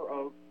number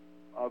of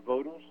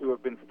voters who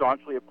have been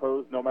staunchly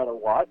opposed no matter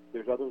what.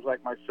 There's others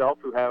like myself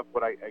who have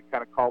what I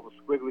kind of call the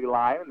squiggly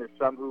line, and there's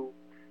some who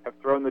have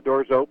thrown the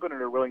doors open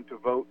and are willing to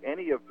vote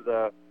any of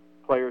the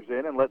players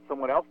in and let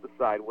someone else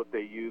decide what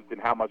they used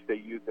and how much they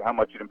used and how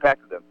much it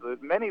impacted them. So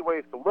there's many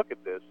ways to look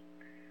at this.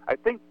 I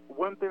think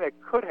one thing that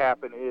could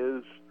happen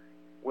is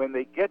when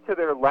they get to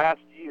their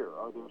last year,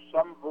 are there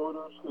some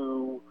voters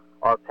who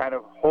are kind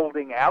of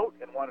holding out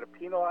and want to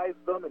penalize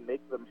them and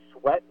make them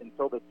sweat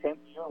until the 10th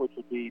year, which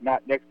would be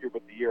not next year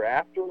but the year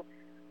after?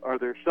 Are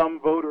there some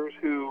voters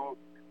who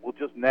will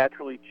just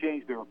naturally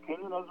change their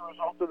opinion as a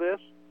result of this?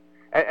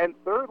 And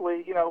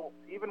thirdly,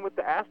 even with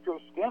the Astros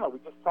scandal we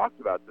just talked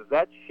about, does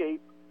that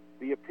shape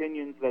the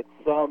opinions that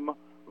some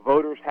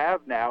voters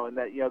have now, and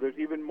that there's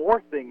even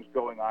more things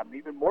going on, and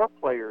even more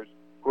players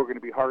who are going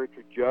to be harder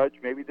to judge?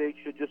 Maybe they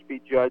should just be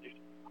judged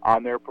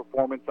on their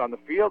performance on the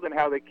field and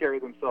how they carry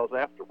themselves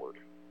afterward.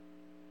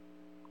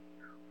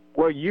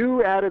 Well,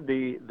 you added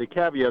the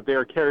caveat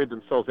there, carried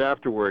themselves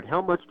afterward.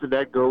 How much did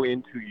that go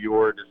into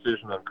your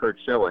decision on Curt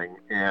Schilling,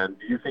 and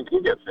do you think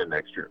he gets in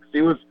next year?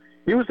 'Cause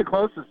he was the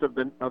closest of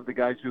the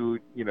guys who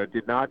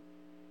did not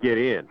get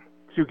in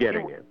to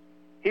getting in.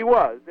 He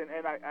was,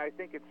 and I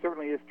think it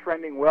certainly is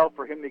trending well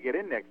for him to get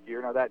in next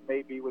year. Now, that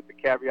may be with the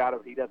caveat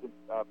of he doesn't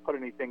put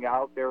anything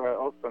out there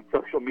else on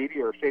social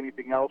media or say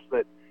anything else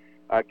that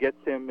gets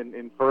him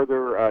in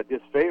further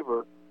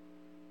disfavor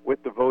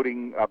with the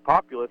voting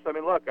populace. I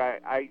mean, look,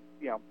 I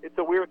it's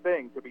a weird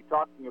thing to be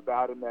talking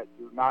about, in that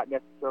you're not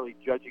necessarily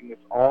judging this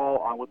all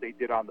on what they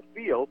did on the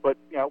field, but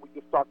we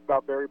just talked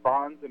about Barry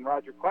Bonds and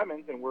Roger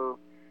Clemens, and we're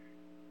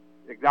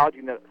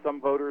acknowledging that some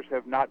voters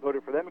have not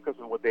voted for them because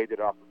of what they did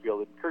off the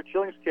field. In Curt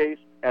Schilling's case,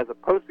 as a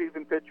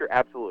postseason pitcher,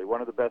 absolutely one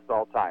of the best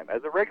all time.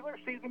 As a regular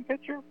season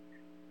pitcher,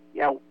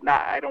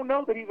 I don't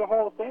know that he's a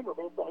Hall of Famer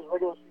based on his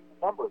regular season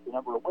numbers, the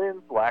number of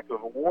wins, lack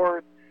of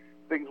awards,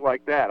 things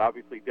like that.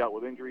 Obviously dealt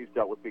with injuries,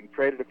 dealt with being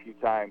traded a few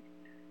times.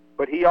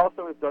 But he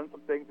also has done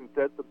some things and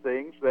said some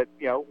things that,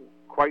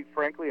 quite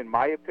frankly, in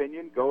my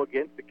opinion, go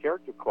against the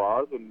character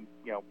clause. And,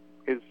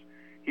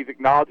 he's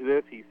acknowledged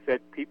this. He said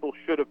people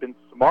should have been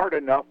smart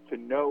enough to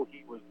know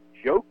he was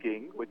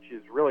joking, which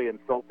is really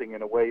insulting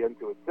in a way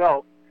unto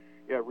itself.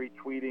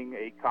 Retweeting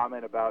a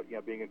comment about,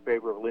 being in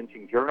favor of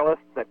lynching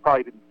journalists. That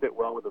probably didn't sit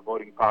well with the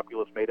voting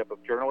populace made up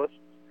of journalists.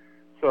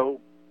 So,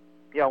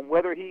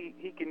 whether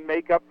he can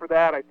make up for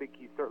that, I think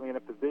he's certainly in a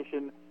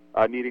position,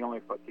 needing only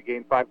to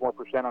gain 5%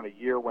 more on a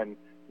year when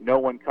no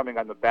one coming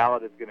on the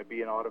ballot is going to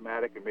be an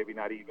automatic and maybe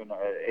not even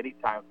any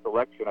time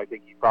selection. I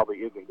think he probably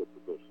is in good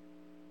position.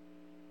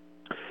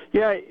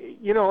 Yeah,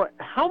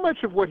 how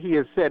much of what he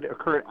has said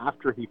occurred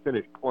after he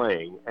finished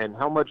playing, and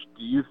how much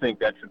do you think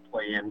that should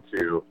play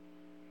into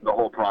the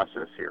whole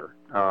process here?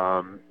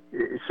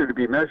 Should it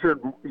be measured,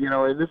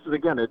 and this is,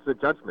 again, it's a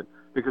judgment,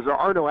 because there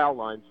are no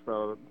outlines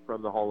from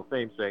the Hall of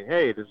Fame saying,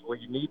 hey, this is what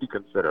you need to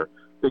consider.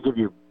 They give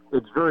you,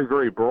 it's very,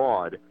 very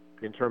broad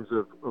in terms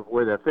of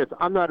where that fits.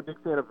 I'm not a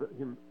big fan of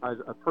him as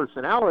a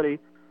personality,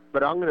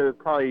 but I'm going to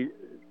probably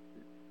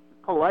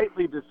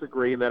politely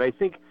disagree in that I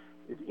think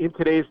in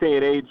today's day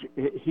and age,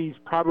 he's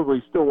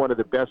probably still one of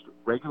the best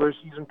regular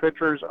season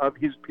pitchers of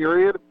his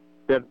period,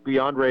 that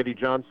beyond Randy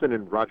Johnson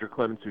and Roger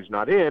Clemens, who's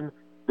not in,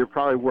 there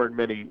probably weren't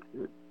many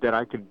that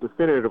I can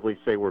definitively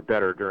say were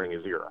better during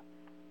his era.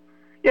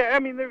 Yeah, I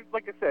mean,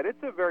 like I said,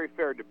 it's a very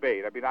fair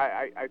debate. I mean,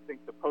 I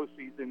think the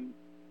postseason,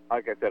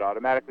 like I said,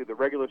 automatically the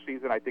regular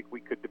season, I think we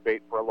could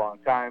debate for a long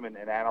time and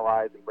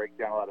analyze and break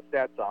down a lot of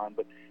stats on.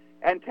 But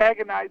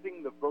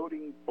antagonizing the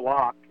voting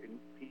block, and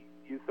he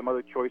used some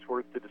other choice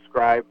words to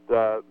describe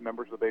the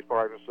members of the Baseball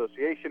Writers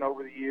Association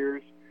over the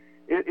years,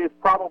 is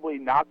probably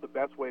not the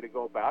best way to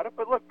go about it.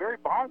 But look, Barry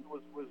Bonds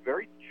was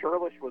very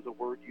churlish, was a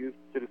word used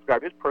to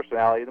describe his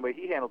personality and the way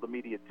he handled the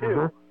media too.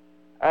 Mm-hmm.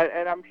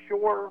 And I'm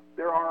sure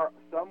there are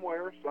some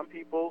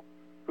people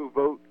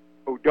who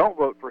don't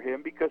vote for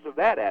him because of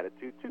that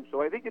attitude too.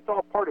 So I think it's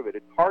all part of it.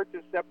 It's hard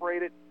to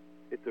separate it.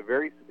 It's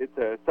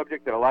a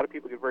subject that a lot of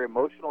people get very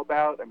emotional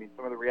about. I mean,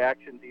 some of the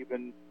reactions,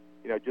 even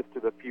just to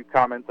the few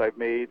comments I've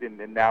made, and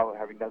now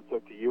having done so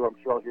to you, I'm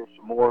sure I'll hear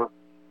some more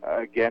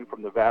again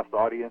from the vast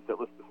audience that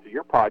listens to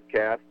your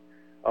podcast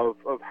of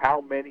how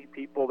many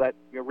people that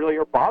really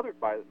are bothered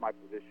by my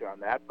position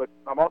on that. But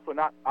I'm also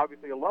not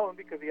obviously alone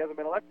because he hasn't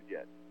been elected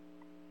yet.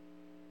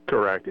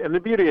 Correct. And the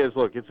beauty is,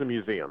 look, it's a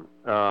museum.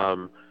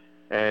 And,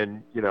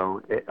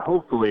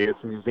 hopefully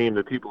it's a museum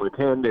that people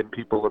attend and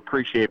people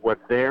appreciate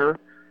what's there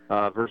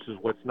versus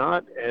what's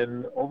not.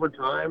 And over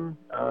time,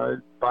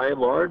 by and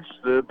large,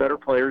 the better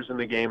players in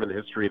the game and the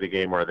history of the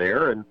game are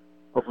there. And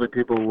hopefully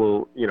people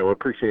will,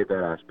 appreciate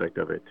that aspect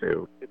of it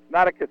too. It's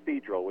not a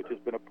cathedral, which has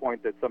been a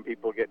point that some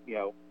people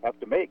have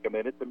to make. I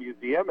mean, it's a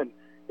museum and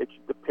it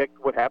should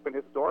depict what happened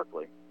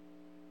historically.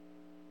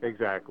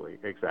 Exactly.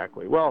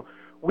 Well,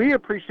 we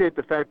appreciate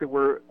the fact that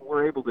we're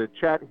able to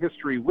chat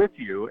history with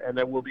you, and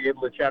that we'll be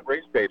able to chat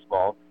race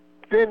baseball.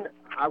 It's been,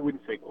 I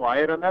wouldn't say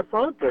quiet on that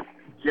front, but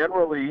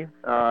generally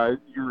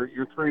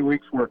your 3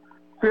 weeks were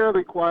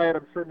fairly quiet.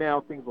 I'm sure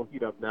now things will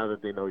heat up now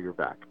that they know you're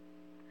back.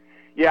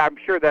 Yeah, I'm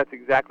sure that's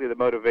exactly the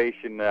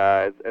motivation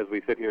as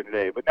we sit here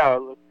today. But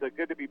no, it's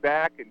good to be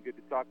back and good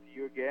to talk to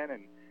you again.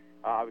 And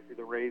obviously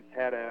the Rays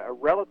had a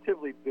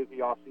relatively busy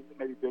offseason,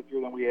 maybe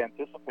busier than we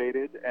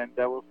anticipated, and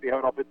we'll see how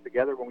it all fits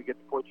together when we get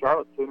to Port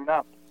Charlotte soon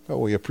enough. Well,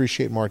 we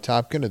appreciate Mark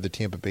Topkin of the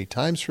Tampa Bay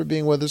Times for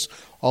being with us,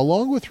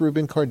 along with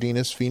Ruben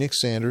Cardenas,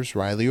 Phoenix Sanders,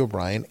 Riley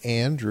O'Brien,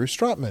 and Drew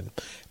Strotman.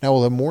 Now,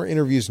 we'll have more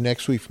interviews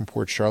next week from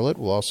Port Charlotte.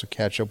 We'll also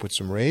catch up with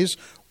some Rays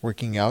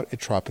working out at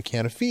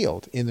Tropicana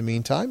Field. In the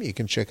meantime, you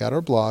can check out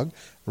our blog,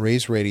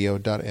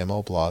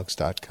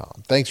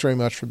 raysradio.mlblogs.com. Thanks very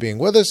much for being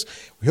with us.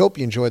 We hope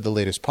you enjoyed the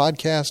latest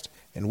podcast,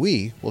 and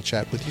we will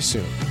chat with you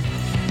soon.